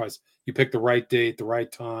sacrifice, you pick the right date, the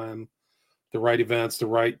right time, the right events, the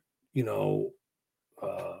right, you know,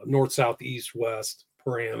 north, south, east, west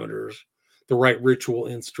parameters, the right ritual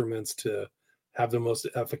instruments to have the most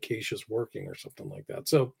efficacious working or something like that.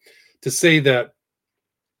 So to say that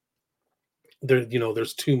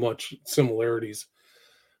there's too much similarities,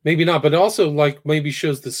 maybe not, but also like maybe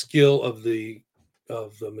shows the skill of the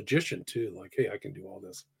magician too. Like, hey, I can do all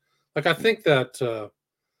this. Like I think that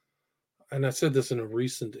and I said this in a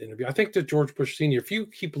recent interview, I think that George Bush Sr., if you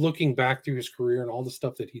keep looking back through his career and all the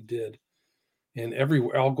stuff that he did, and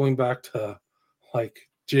everywhere, all going back to like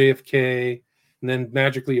JFK, and then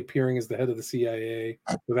magically appearing as the head of the CIA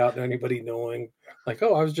without anybody knowing, like,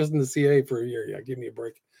 oh, I was just in the CIA for a year. Yeah, give me a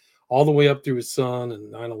break. All the way up through his son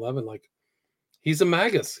and 9/11, like he's a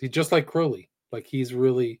magus. He's just like Crowley. Like he's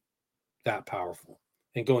really that powerful.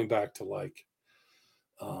 And going back to like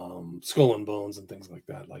Skull and Bones and things like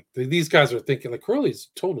that. Like these guys are thinking like Crowley's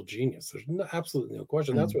total genius. There's absolutely no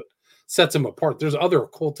question. That's Mm. what sets him apart. There's other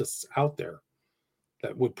occultists out there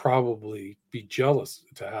that would probably be jealous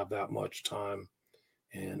to have that much time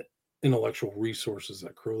and intellectual resources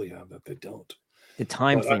that Crowley have that they don't. The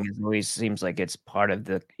time But thing is always seems like it's part of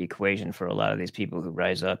the equation for a lot of these people who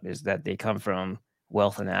rise up, is that they come from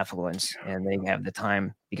wealth and affluence, and they have the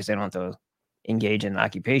time because they don't have to engage in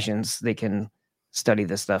occupations. They can study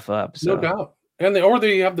this stuff up. no So doubt. And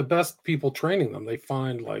they have the best people training them. They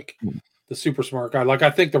find like the super smart guy. Like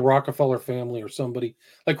I think the Rockefeller family or somebody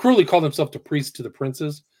like Crowley called himself the priest to the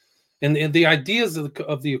princes. And the ideas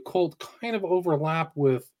of the occult kind of overlap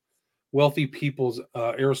with wealthy people's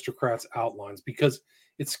aristocrats' outlines because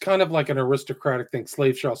it's kind of like an aristocratic thing.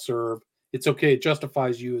 Slave shall serve. It's okay. It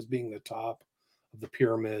justifies you as being the top of the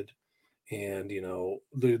pyramid, and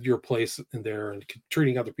your place in there, and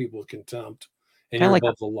treating other people with contempt, and kind of you're like,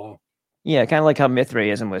 above the law. yeah, kind of like how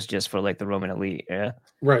Mithraism was just for like the Roman elite. Yeah,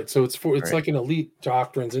 Right. So it's right. like an elite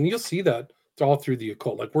doctrines, and you'll see that all through the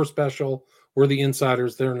occult. Like we're special, we're the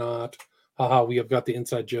insiders, they're not. Haha, we have got the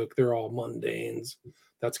inside joke. They're all mundanes.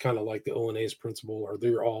 That's kind of like the ONA's principle, or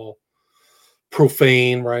they're all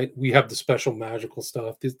profane, right? We have the special magical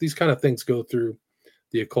stuff. These kind of things go through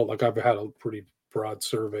the occult. Like I've had a pretty broad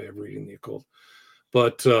survey of reading the occult.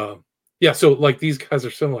 But yeah, so like these guys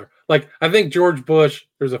are similar. Like I think George Bush,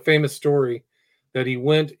 there's a famous story that he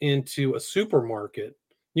went into a supermarket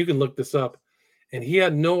You can look this up. And he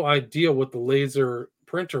had no idea what the laser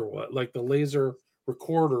printer was, like the laser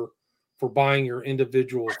recorder for buying your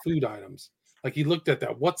individual food items. Like he looked at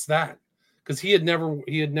that. What's that? Because he had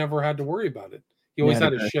never had to worry about it. He always Yeah,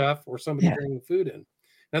 had a chef or somebody yeah. bringing food in. And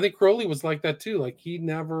I think Crowley was like that too. Like he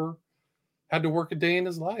never had to work a day in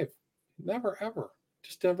his life. Never ever.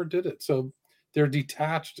 Just never did it. So they're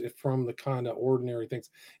detached from the kind of ordinary things.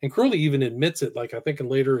 And Crowley even admits it. Like I think in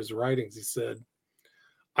later his writings, he said,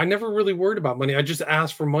 I never really worried about money. I just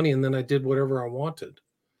asked for money and then I did whatever I wanted.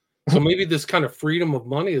 So maybe this kind of freedom of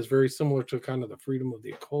money is very similar to kind of the freedom of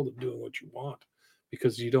the occult of doing what you want,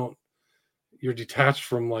 because you're detached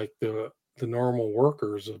from like the normal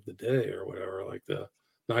workers of the day or whatever, like the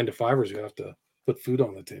 9 to 5ers who have to put food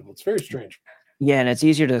on the table. It's very strange. Yeah, and it's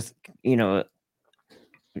easier to, you know,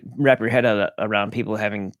 wrap your head around people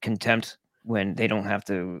having contempt when they don't have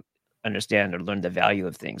to understand or learn the value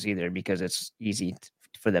of things either, because it's easy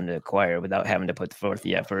for them to acquire without having to put forth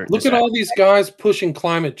the effort. Look at all these guys pushing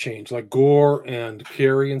climate change, like Gore and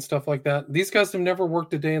Kerry and stuff like that. These guys have never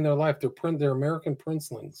worked a day in their life. They're American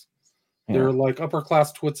princelings. They're Yeah. like upper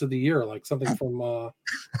class twits of the year, like something from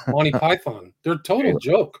Monty Python. They're a total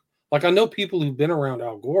joke. Like I know people who've been around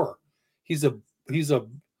Al Gore. He's a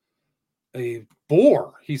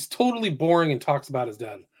bore. He's totally boring and talks about his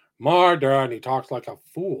dad. My dad, and he talks like a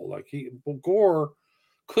fool. Like Gore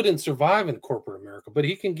couldn't survive in corporate America, but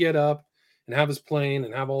he can get up and have his plane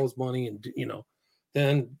and have all his money and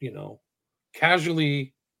then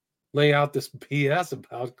casually lay out this BS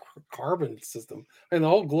about carbon system. And the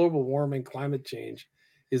whole global warming, climate change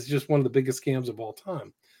is just one of the biggest scams of all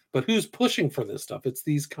time. But who's pushing for this stuff? It's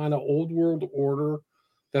these kind of old world order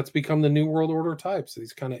that's become the new world order types.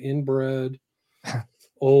 These kind of inbred,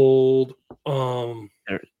 old Yeah,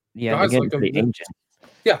 they're guys getting like pretty ancient.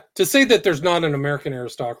 yeah. To say that there's not an American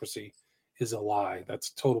aristocracy is a lie.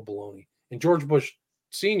 That's total baloney. And George Bush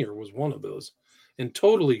Sr. was one of those, and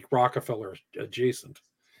totally Rockefeller adjacent.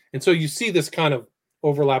 And so you see this kind of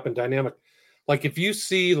overlap and dynamic. Like if you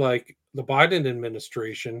see like the Biden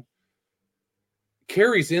administration,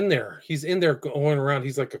 Kerry's in there. He's in there going around.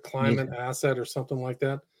 He's like a climate asset or something like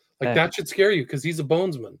that. Like that should scare you because he's a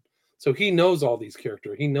bonesman. So he knows all these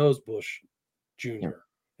characters. He knows Bush Jr.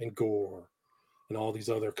 and Gore and all these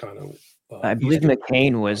other kind of. I believe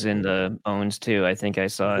McCain was in the Bones too. I think I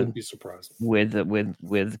saw wouldn't be surprised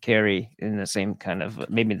with Kerry in the same kind of,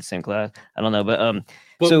 maybe the same class. I don't know, but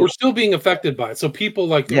we're still being affected by it. So people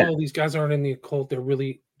like, Yeah. oh, these guys aren't in the occult. They're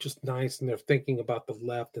really just nice and they're thinking about the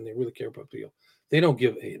left and they really care about people. They don't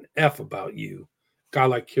give an F about you. Guy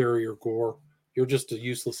like Kerry or Gore, you're just a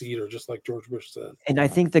useless eater, just like George Bush said. And I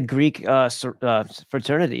think the Greek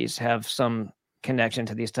fraternities have some connection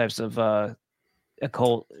to these types of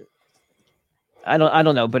occult. I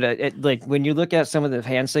don't know, but it, like when you look at some of the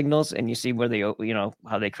hand signals and you see where they,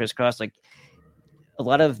 how they crisscross, like a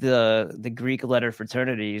lot of the Greek letter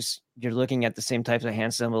fraternities, you're looking at the same types of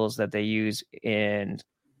hand symbols that they use in,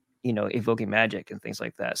 evoking magic and things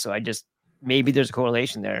like that. So maybe there's a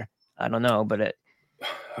correlation there. I don't know, but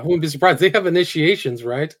I wouldn't be surprised. They have initiations,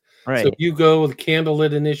 right? Right. So if you go with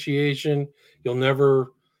candlelit initiation, you'll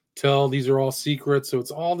never tell. These are all secrets. So it's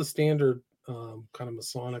all the standard kind of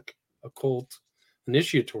Masonic occult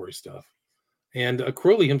initiatory stuff. And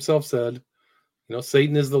Crowley himself said,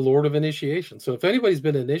 Satan is the Lord of initiation. So if anybody's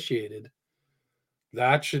been initiated,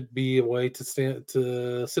 that should be a way to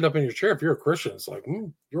sit up in your chair. If you're a Christian, it's like,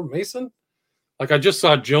 you're a Mason. Like I just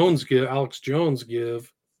saw Alex Jones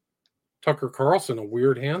give Tucker Carlson a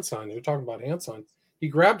weird hand sign. You're talking about hand sign. He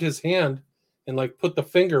grabbed his hand and like put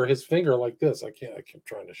his finger like this. I keep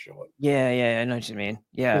trying to show it. Yeah, I know what you mean.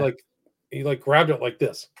 Yeah. He grabbed it like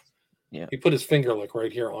this. Yeah. He put his finger like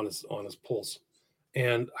right here on his pulse.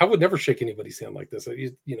 And I would never shake anybody's hand like this.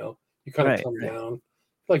 You kind of come down.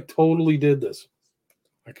 Like totally did this.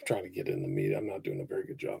 I could try to get in the meat. I'm not doing a very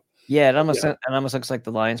good job. Yeah, it almost looks like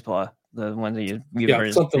the lion's paw, the one that you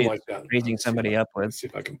something like that. Raising somebody up with. Let's see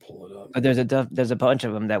if I can pull it up. But there's a bunch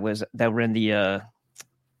of them that were in the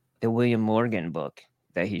William Morgan book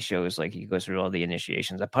that he shows. Like he goes through all the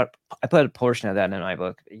initiations. I put a portion of that in my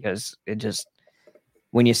book because it just,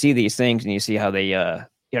 when you see these things and you see how they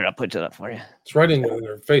here, I'll put it up for you. It's right in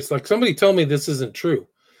their face. Like somebody tell me this isn't true.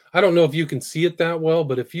 I don't know if you can see it that well,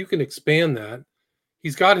 but if you can expand that,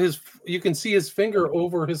 he's got you can see his finger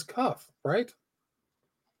over his cuff, right? Do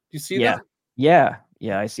you see that? Yeah,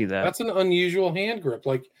 I see that. That's an unusual hand grip.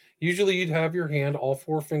 Like usually you'd have your hand, all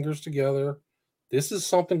 4 fingers together. This is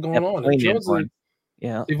something going on. And Jones,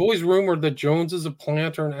 they've always rumored that Jones is a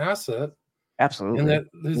plant or an asset. Absolutely. And that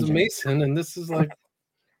he's a Mason, and this is like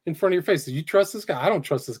in front of your face. Do you trust this guy? I don't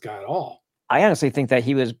trust this guy at all. I honestly think that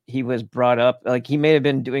he was brought up like he may have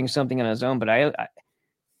been doing something on his own, but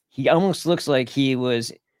he almost looks like he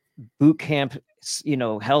was boot camp,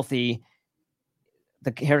 healthy,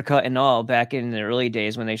 the haircut and all back in the early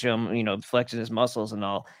days when they show him, flexing his muscles and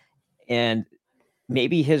all. And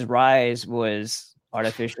maybe his rise was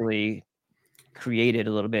artificially created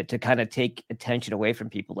a little bit to kind of take attention away from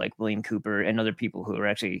people like William Cooper and other people who are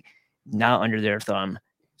actually not under their thumb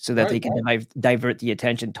so that they can divert the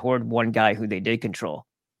attention toward one guy who they did control.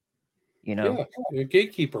 Yeah, a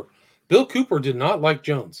gatekeeper. Bill Cooper did not like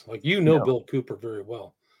Jones. Like, No. Bill Cooper very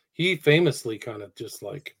well. He famously kind of just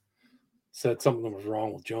like said something was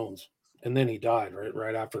wrong with Jones. And then he died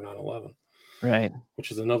right after 9/11. Right. Which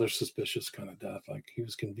is another suspicious kind of death. Like, he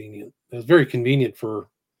was convenient. It was very convenient for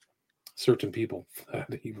certain people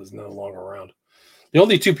that he was no longer around. The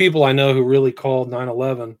only two people I know who really called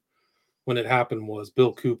 9/11 when it happened was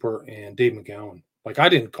Bill Cooper and Dave McGowan. Like, I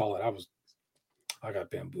didn't call it. I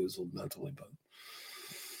got bamboozled mentally, but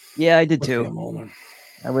yeah, I did too.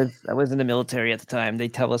 I was in the military at the time. They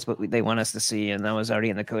tell us what they want us to see, and I was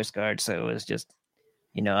already in the Coast Guard, so it was just,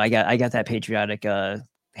 I got that patriotic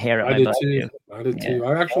hair. I did too. I did too.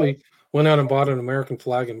 I actually went out and bought an American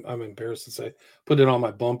flag, and I'm embarrassed to say, put it on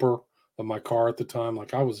my bumper of my car at the time.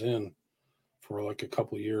 Like, I was in for like a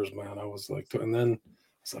couple of years, man. I was like, and then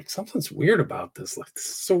it's like, something's weird about this. Like, this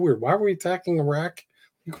is so weird. Why were we attacking Iraq?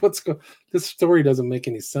 This story doesn't make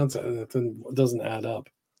any sense. It doesn't add up.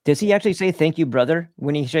 Does he actually say "thank you, brother"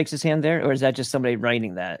 when he shakes his hand there, or is that just somebody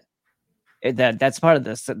writing that? That's part of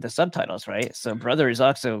the subtitles, right? So "brother" is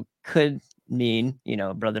also could mean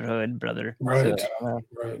brotherhood, brother. Right. So,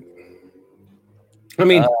 right. I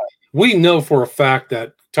mean, we know for a fact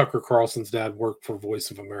that Tucker Carlson's dad worked for Voice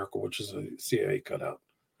of America, which is a CIA cutout.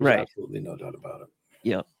 There's right. absolutely no doubt about it.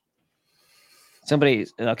 Yeah.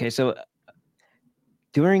 So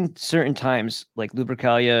during certain times, like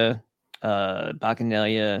Lupercalia,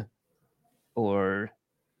 Bacchanalia, or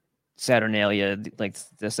Saturnalia, like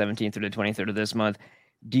the 17th through the 23rd of this month,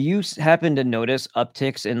 do you happen to notice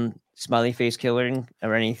upticks in smiley face killing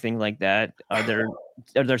or anything like that? Are there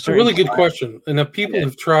certain... A really good question. And if people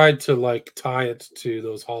have tried to like tie it to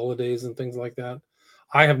those holidays and things like that,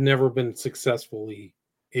 I have never been successfully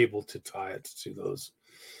able to tie it to those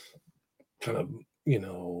kind of,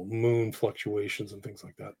 moon fluctuations and things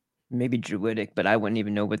like that. Maybe Druidic, but I wouldn't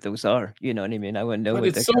even know what those are. You know what I mean? I wouldn't know. But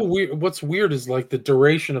it's so weird. What's weird is like the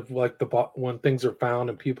duration of like when things are found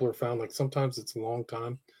and people are found. Like, sometimes it's a long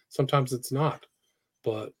time, sometimes it's not.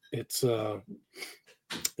 But it's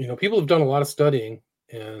people have done a lot of studying,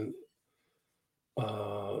 and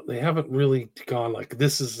they haven't really gone like,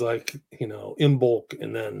 this is like, in bulk,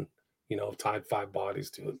 and then tied 5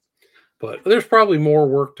 bodies to it. But there's probably more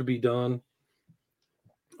work to be done,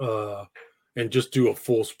 and just do a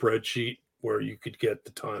full spreadsheet where you could get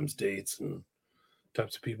the times, dates, and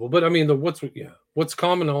types of people. But I mean, what's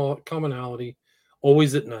commonality?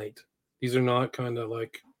 Always at night. These are not kind of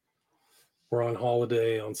like we're on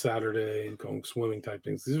holiday on Saturday going swimming type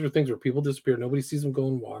things. These are things where people disappear. Nobody sees them go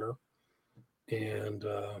in water, and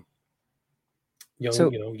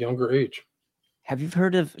younger age. Have you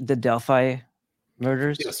heard of the Delphi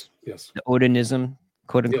murders? Yes. The Odinism,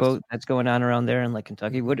 quote unquote, that's going on around there in like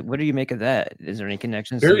Kentucky. What do you make of that? Is there any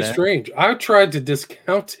connections? Very strange. I tried to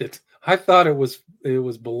discount it. I thought it was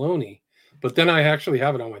baloney, but then I actually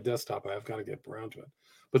have it on my desktop. I've got to get around to it.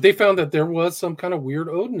 But they found that there was some kind of weird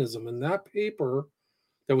Odinism in that paper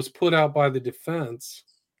that was put out by the defense.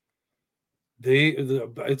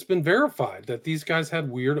 It's been verified that these guys had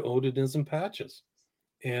weird Odinism patches,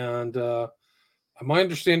 and my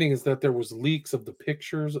understanding is that there was leaks of the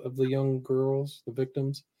pictures of the young girls, the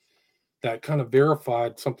victims, that kind of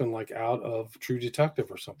verified something like out of True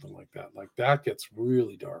Detective or something like that. Like, that gets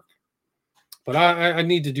really dark. But I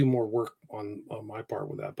need to do more work on my part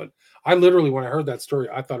with that. But I literally, when I heard that story,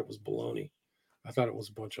 I thought it was baloney. I thought it was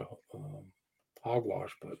a bunch of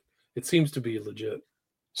hogwash, but it seems to be legit.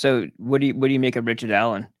 So what do you make of Richard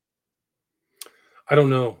Allen? I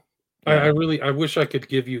don't know. Yeah. I wish I could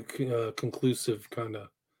give you a conclusive kind of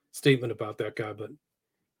statement about that guy, but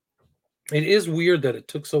it is weird that it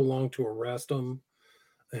took so long to arrest him.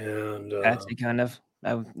 And kind of.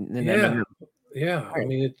 Yeah. I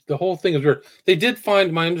mean, the whole thing is weird. They did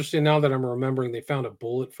find, my understanding now that I'm remembering, they found a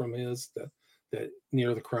bullet from his that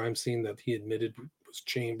near the crime scene that he admitted was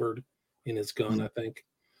chambered in his gun, I think.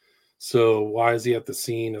 So why is he at the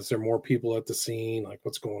scene? Is there more people at the scene? Like,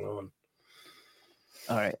 what's going on?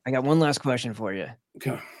 All right. I got one last question for you.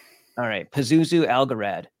 Okay. All right. Pazuzu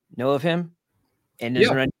Algarad. Know of him? And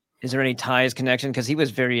Is there any ties connection? Because he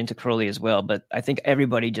was very into Crowley as well, but I think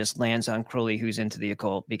everybody just lands on Crowley who's into the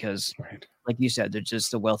occult because, Right. like you said, there's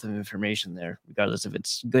just a wealth of information there, regardless if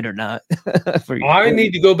it's good or not. I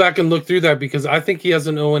need to go back and look through that because I think he has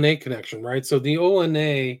an ONA connection, right? So the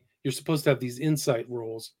ONA, you're supposed to have these insight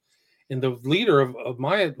roles, and the leader of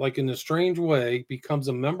my, like in a strange way, becomes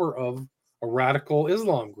a member of a radical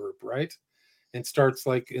Islam group, right? And starts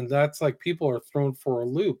like, and that's like people are thrown for a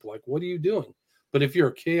loop. Like, what are you doing? But if you're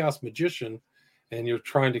a chaos magician and you're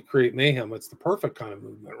trying to create mayhem, it's the perfect kind of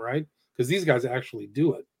movement, right? Because these guys actually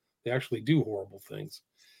do it. They actually do horrible things.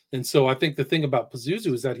 And so I think the thing about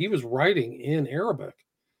Pazuzu is that he was writing in Arabic.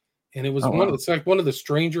 And it was Oh, wow. it's like one of the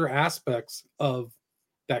stranger aspects of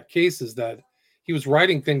that case is that he was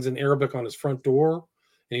writing things in Arabic on his front door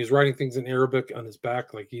and he was writing things in Arabic on his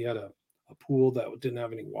back. Like he had a pool that didn't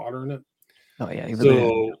have any water in it. Oh, yeah. He really had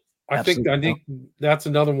So I think absolute no. that's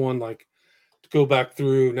another one, like to go back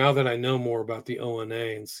through now that I know more about the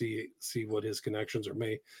ONA and see what his connections are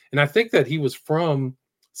made. And I think that he was from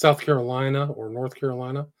South Carolina or North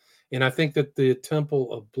Carolina. And I think that the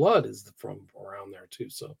Temple of Blood is from around there too.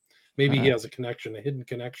 So maybe he has a connection, a hidden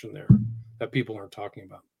connection there that people aren't talking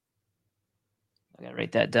about. I gotta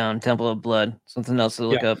write that down. Temple of Blood. Something else to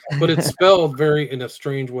look Yeah, up. but it's spelled very in a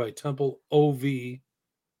strange way. Temple OVBLOOD.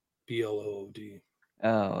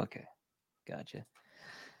 Oh, okay. Gotcha.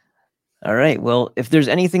 All right. Well, if there's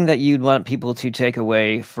anything that you'd want people to take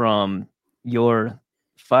away from your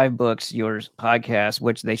 5 books, your podcast,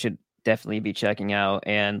 which they should definitely be checking out,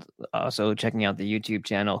 and also checking out the YouTube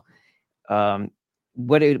channel, what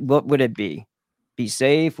would it be? Be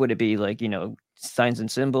safe? Would it be like, signs and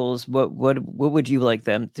symbols? What would you like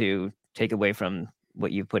them to take away from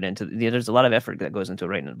what you put into? There's a lot of effort that goes into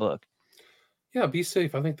writing a book. Yeah, be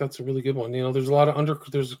safe. I think that's a really good one. There's a lot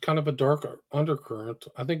of there's kind of a dark undercurrent.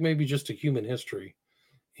 I think maybe just a human history,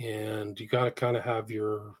 and you got to kind of have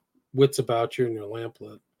your wits about you and your lamp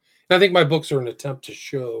lit. And I think my books are an attempt to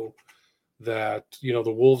show that the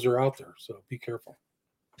wolves are out there, so be careful.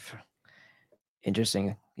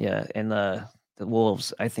 Interesting. Yeah, and the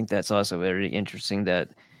wolves. I think that's also very interesting that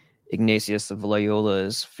Ignatius of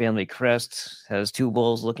Loyola's family crest has 2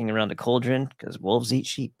 wolves looking around a cauldron because wolves eat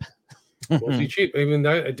sheep. Wolves eat sheep. Even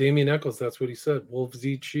Damien Eccles, that's what he said. Wolves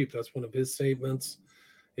eat sheep. That's one of his statements.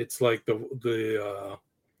 It's like the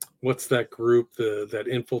what's that group that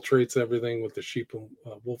infiltrates everything with the sheep and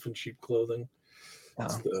wolf and sheep clothing?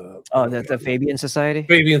 It's The Fabian Society.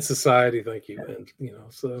 Fabian Society. Thank you. And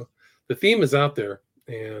so the theme is out there,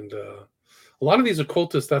 and a lot of these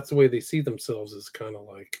occultists, that's the way they see themselves, as kind of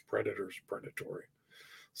like predators, predatory.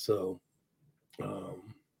 So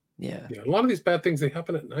Yeah, a lot of these bad things, they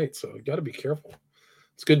happen at night, so you got to be careful.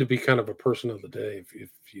 It's good to be kind of a person of the day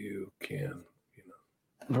if you can.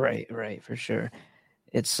 right, for sure.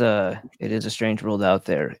 It is a strange world out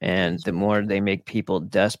there, and the more they make people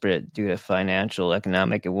desperate due to financial,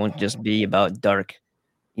 economic, it won't just be about dark,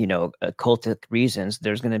 occultic reasons.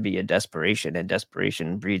 There's going to be a desperation, and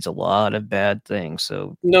desperation breeds a lot of bad things.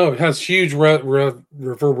 So No, it has huge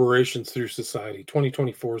reverberations through society.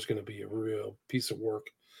 2024 is going to be a real piece of work,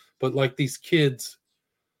 but like these kids,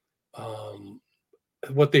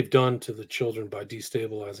 what they've done to the children by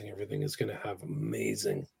destabilizing everything is going to have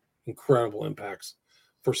amazing, incredible impacts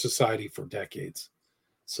for society for decades.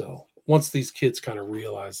 So once these kids kind of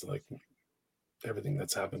realize like everything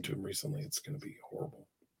that's happened to them recently, it's going to be horrible.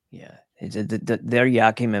 yeah, their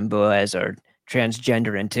Yakim and Boaz are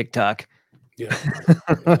transgender in TikTok. Yeah.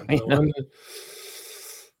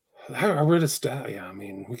 I read a stat. Yeah, I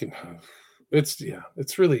mean, we can. It's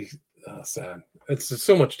really sad. It's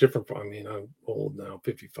so much different. I'm old now,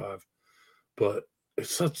 55, but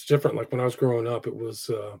it's such different. Like when I was growing up, it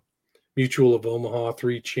was Mutual of Omaha,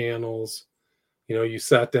 3 channels. You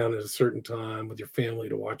sat down at a certain time with your family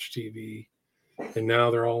to watch TV, and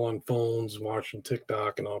now they're all on phones watching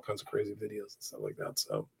TikTok and all kinds of crazy videos and stuff like that.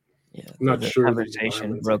 So yeah, I'm not the sure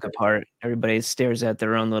conversation broke apart. Everybody stares at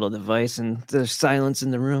their own little device, and there's silence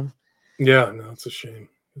in the room. Yeah, no, it's a shame.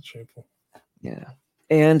 It's shameful. Yeah,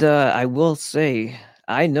 and I will say,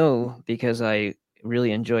 I know because I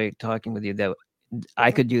really enjoy talking with you that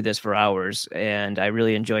I could do this for hours, and I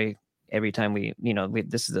really enjoy every time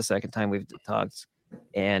this is the second time we've talked,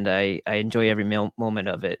 and I enjoy every moment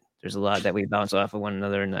of it. There's a lot that we bounce off of one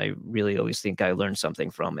another, and I really always think I learned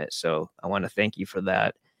something from it. So I want to thank you for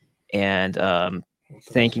that, and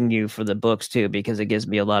thanking you for the books too, because it gives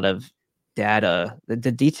me a lot of data.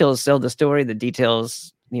 The details sell the story. The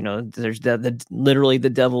details, there's literally the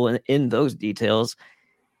devil in those details.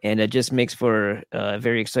 And it just makes for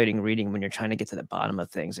very exciting reading when you're trying to get to the bottom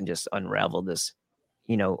of things and just unravel this,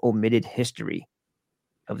 omitted history.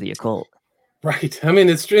 of the occult. Right. I mean,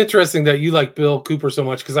 it's interesting that you like Bill Cooper so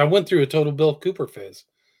much because I went through a total Bill Cooper phase,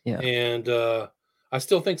 Yeah. and I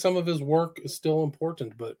still think some of his work is still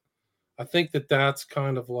important, but I think that that's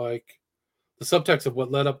kind of like the subtext of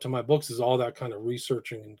what led up to my books is all that kind of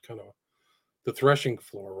researching and kind of the threshing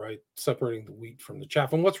floor, right? Separating the wheat from the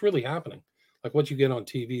chaff and what's really happening. Like what you get on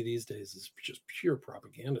TV these days is just pure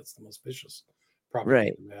propaganda. It's the most vicious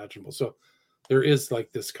propaganda Right. imaginable. So there is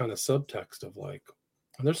like this kind of subtext of like,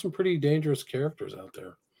 and there's some pretty dangerous characters out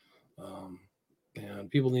there. Um,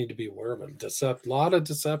 and people need to be aware of it. A lot of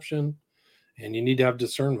deception, and you need to have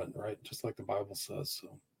discernment, right? Just like the Bible says.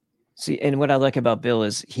 So See, and what I like about Bill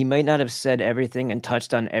is he might not have said everything and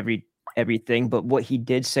touched on everything, but what he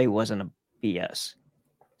did say wasn't a BS.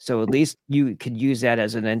 So at least you could use that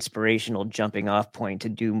as an inspirational jumping off point to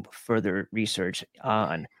do further research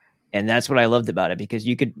on. And that's what I loved about it because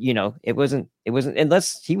you could, it wasn't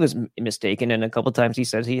unless he was mistaken. And a couple times he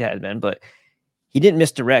says he had been, but he didn't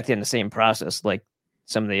misdirect in the same process like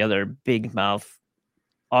some of the other big mouth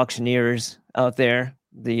auctioneers out there,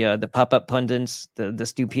 the pop up pundits, the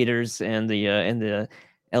Stu Peters and the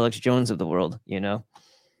Alex Jones of the world.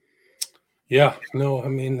 yeah, no, I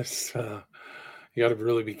mean, it's, you got to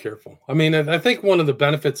really be careful. I mean, I think one of the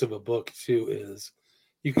benefits of a book too is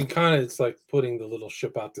you can kind of, it's like putting the little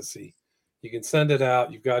ship out to sea. You can send it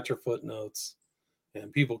out, you've got your footnotes,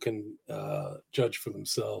 and people can judge for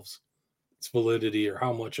themselves its validity or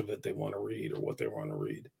how much of it they want to read or what they want to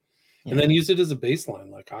read. And then use it as a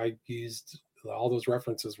baseline. Like I used all those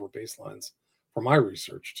references were baselines for my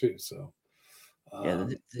research too. So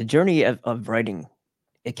the journey of writing,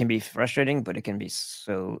 it can be frustrating, but it can be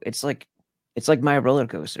it's like my roller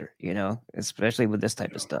coaster, especially with this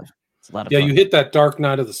type of stuff. It's a lot of yeah, fun. you hit that dark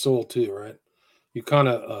night of the soul too, right? You kind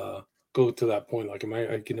of go to that point, like, am I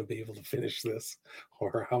going to be able to finish this,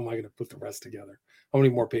 or how am I going to put the rest together? How many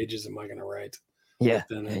more pages am I going to write? Yeah.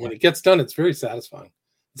 But then when it gets done, it's very satisfying.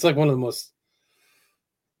 It's like one of the most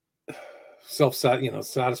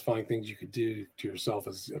satisfying things you could do to yourself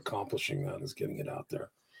is accomplishing that, is getting it out there.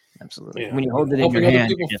 Absolutely. And when you hold it in your helping other hand,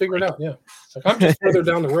 people figure it out. Yeah. It's like I'm just further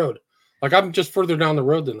down the road. Like I'm just further down the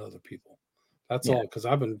road than other people. That's all, because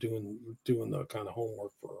I've been doing the kind of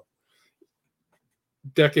homework for a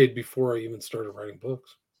decade before I even started writing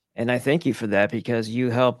books. And I thank you for that because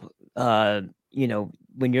you help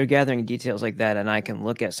when you're gathering details like that and I can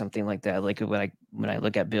look at something like that, like when I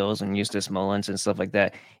look at Bills and Eustace Mullins and stuff like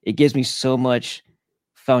that, it gives me so much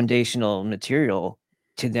foundational material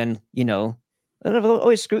to then,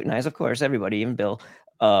 always scrutinize, of course, everybody, even Bill.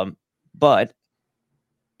 But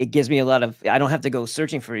it gives me a lot of I don't have to go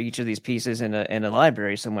searching for each of these pieces in a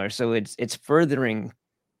library somewhere. So it's furthering,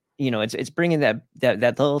 it's bringing that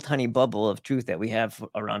little tiny bubble of truth that we have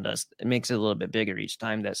around us. It makes it a little bit bigger each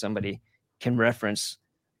time that somebody can reference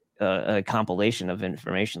a compilation of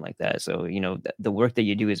information like that. So, the work that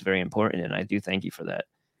you do is very important, and I do thank you for that.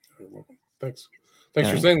 Thanks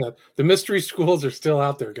for saying that. The mystery schools are still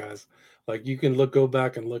out there, guys. Like you can go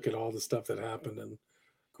back and look at all the stuff that happened in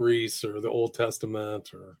Greece or the Old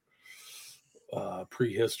Testament or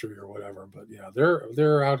prehistory or whatever. But yeah,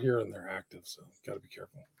 they're out here and they're active, so got to be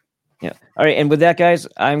careful. Yeah. All right. And with that, guys,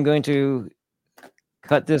 I'm going to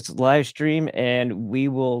cut this live stream and we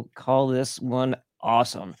will call this one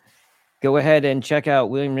awesome. Go ahead and check out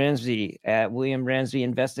William Ramsey at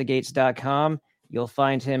williamramseyinvestigates.com. You'll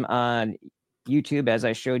find him on YouTube, as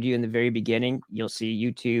I showed you in the very beginning. You'll see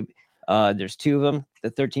YouTube. There's two of them, the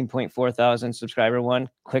 13.4 thousand subscriber one.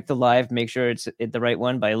 Click the live, make sure it's the right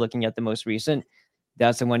one by looking at the most recent.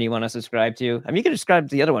 That's the one you want to subscribe to. I mean, you can subscribe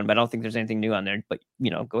to the other one, but I don't think there's anything new on there. But,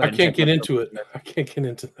 go ahead. I can't get into it. I can't get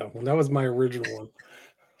into that one. That was my original one.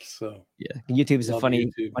 So, yeah, YouTube is a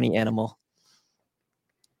funny animal.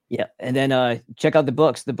 Yeah. And then check out the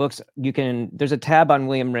books. The books, there's a tab on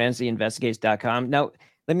williamramseyinvestigates.com. Now,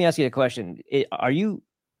 let me ask you a question.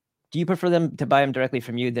 Do you prefer them to buy them directly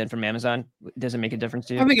from you than from Amazon? Does it make a difference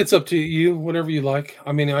to you? I think it's up to you, whatever you like.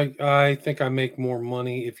 I mean, I think I make more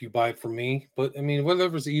money if you buy it from me, but I mean,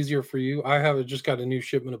 whatever's easier for you. I have just got a new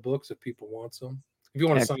shipment of books if people want some. If you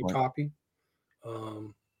want a signed copy, I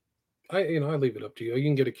leave it up to you. You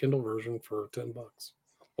can get a Kindle version for $10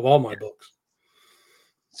 of all my books.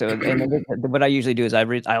 So, and what I usually do is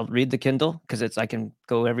I'll read the Kindle because I can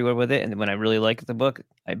go everywhere with it, and then when I really like the book,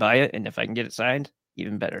 I buy it, and if I can get it signed,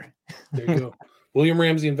 even better. There you go. William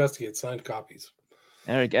Ramsey Investigates, signed copies.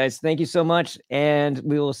 All right, guys, thank you so much, and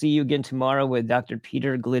we will see you again tomorrow with Dr.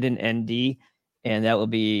 Peter Glidden, ND, and that will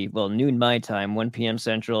be noon my time, 1 p.m.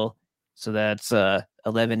 Central, so that's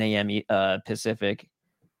 11 a.m. Pacific.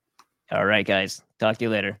 All right, guys, talk to you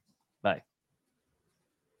later.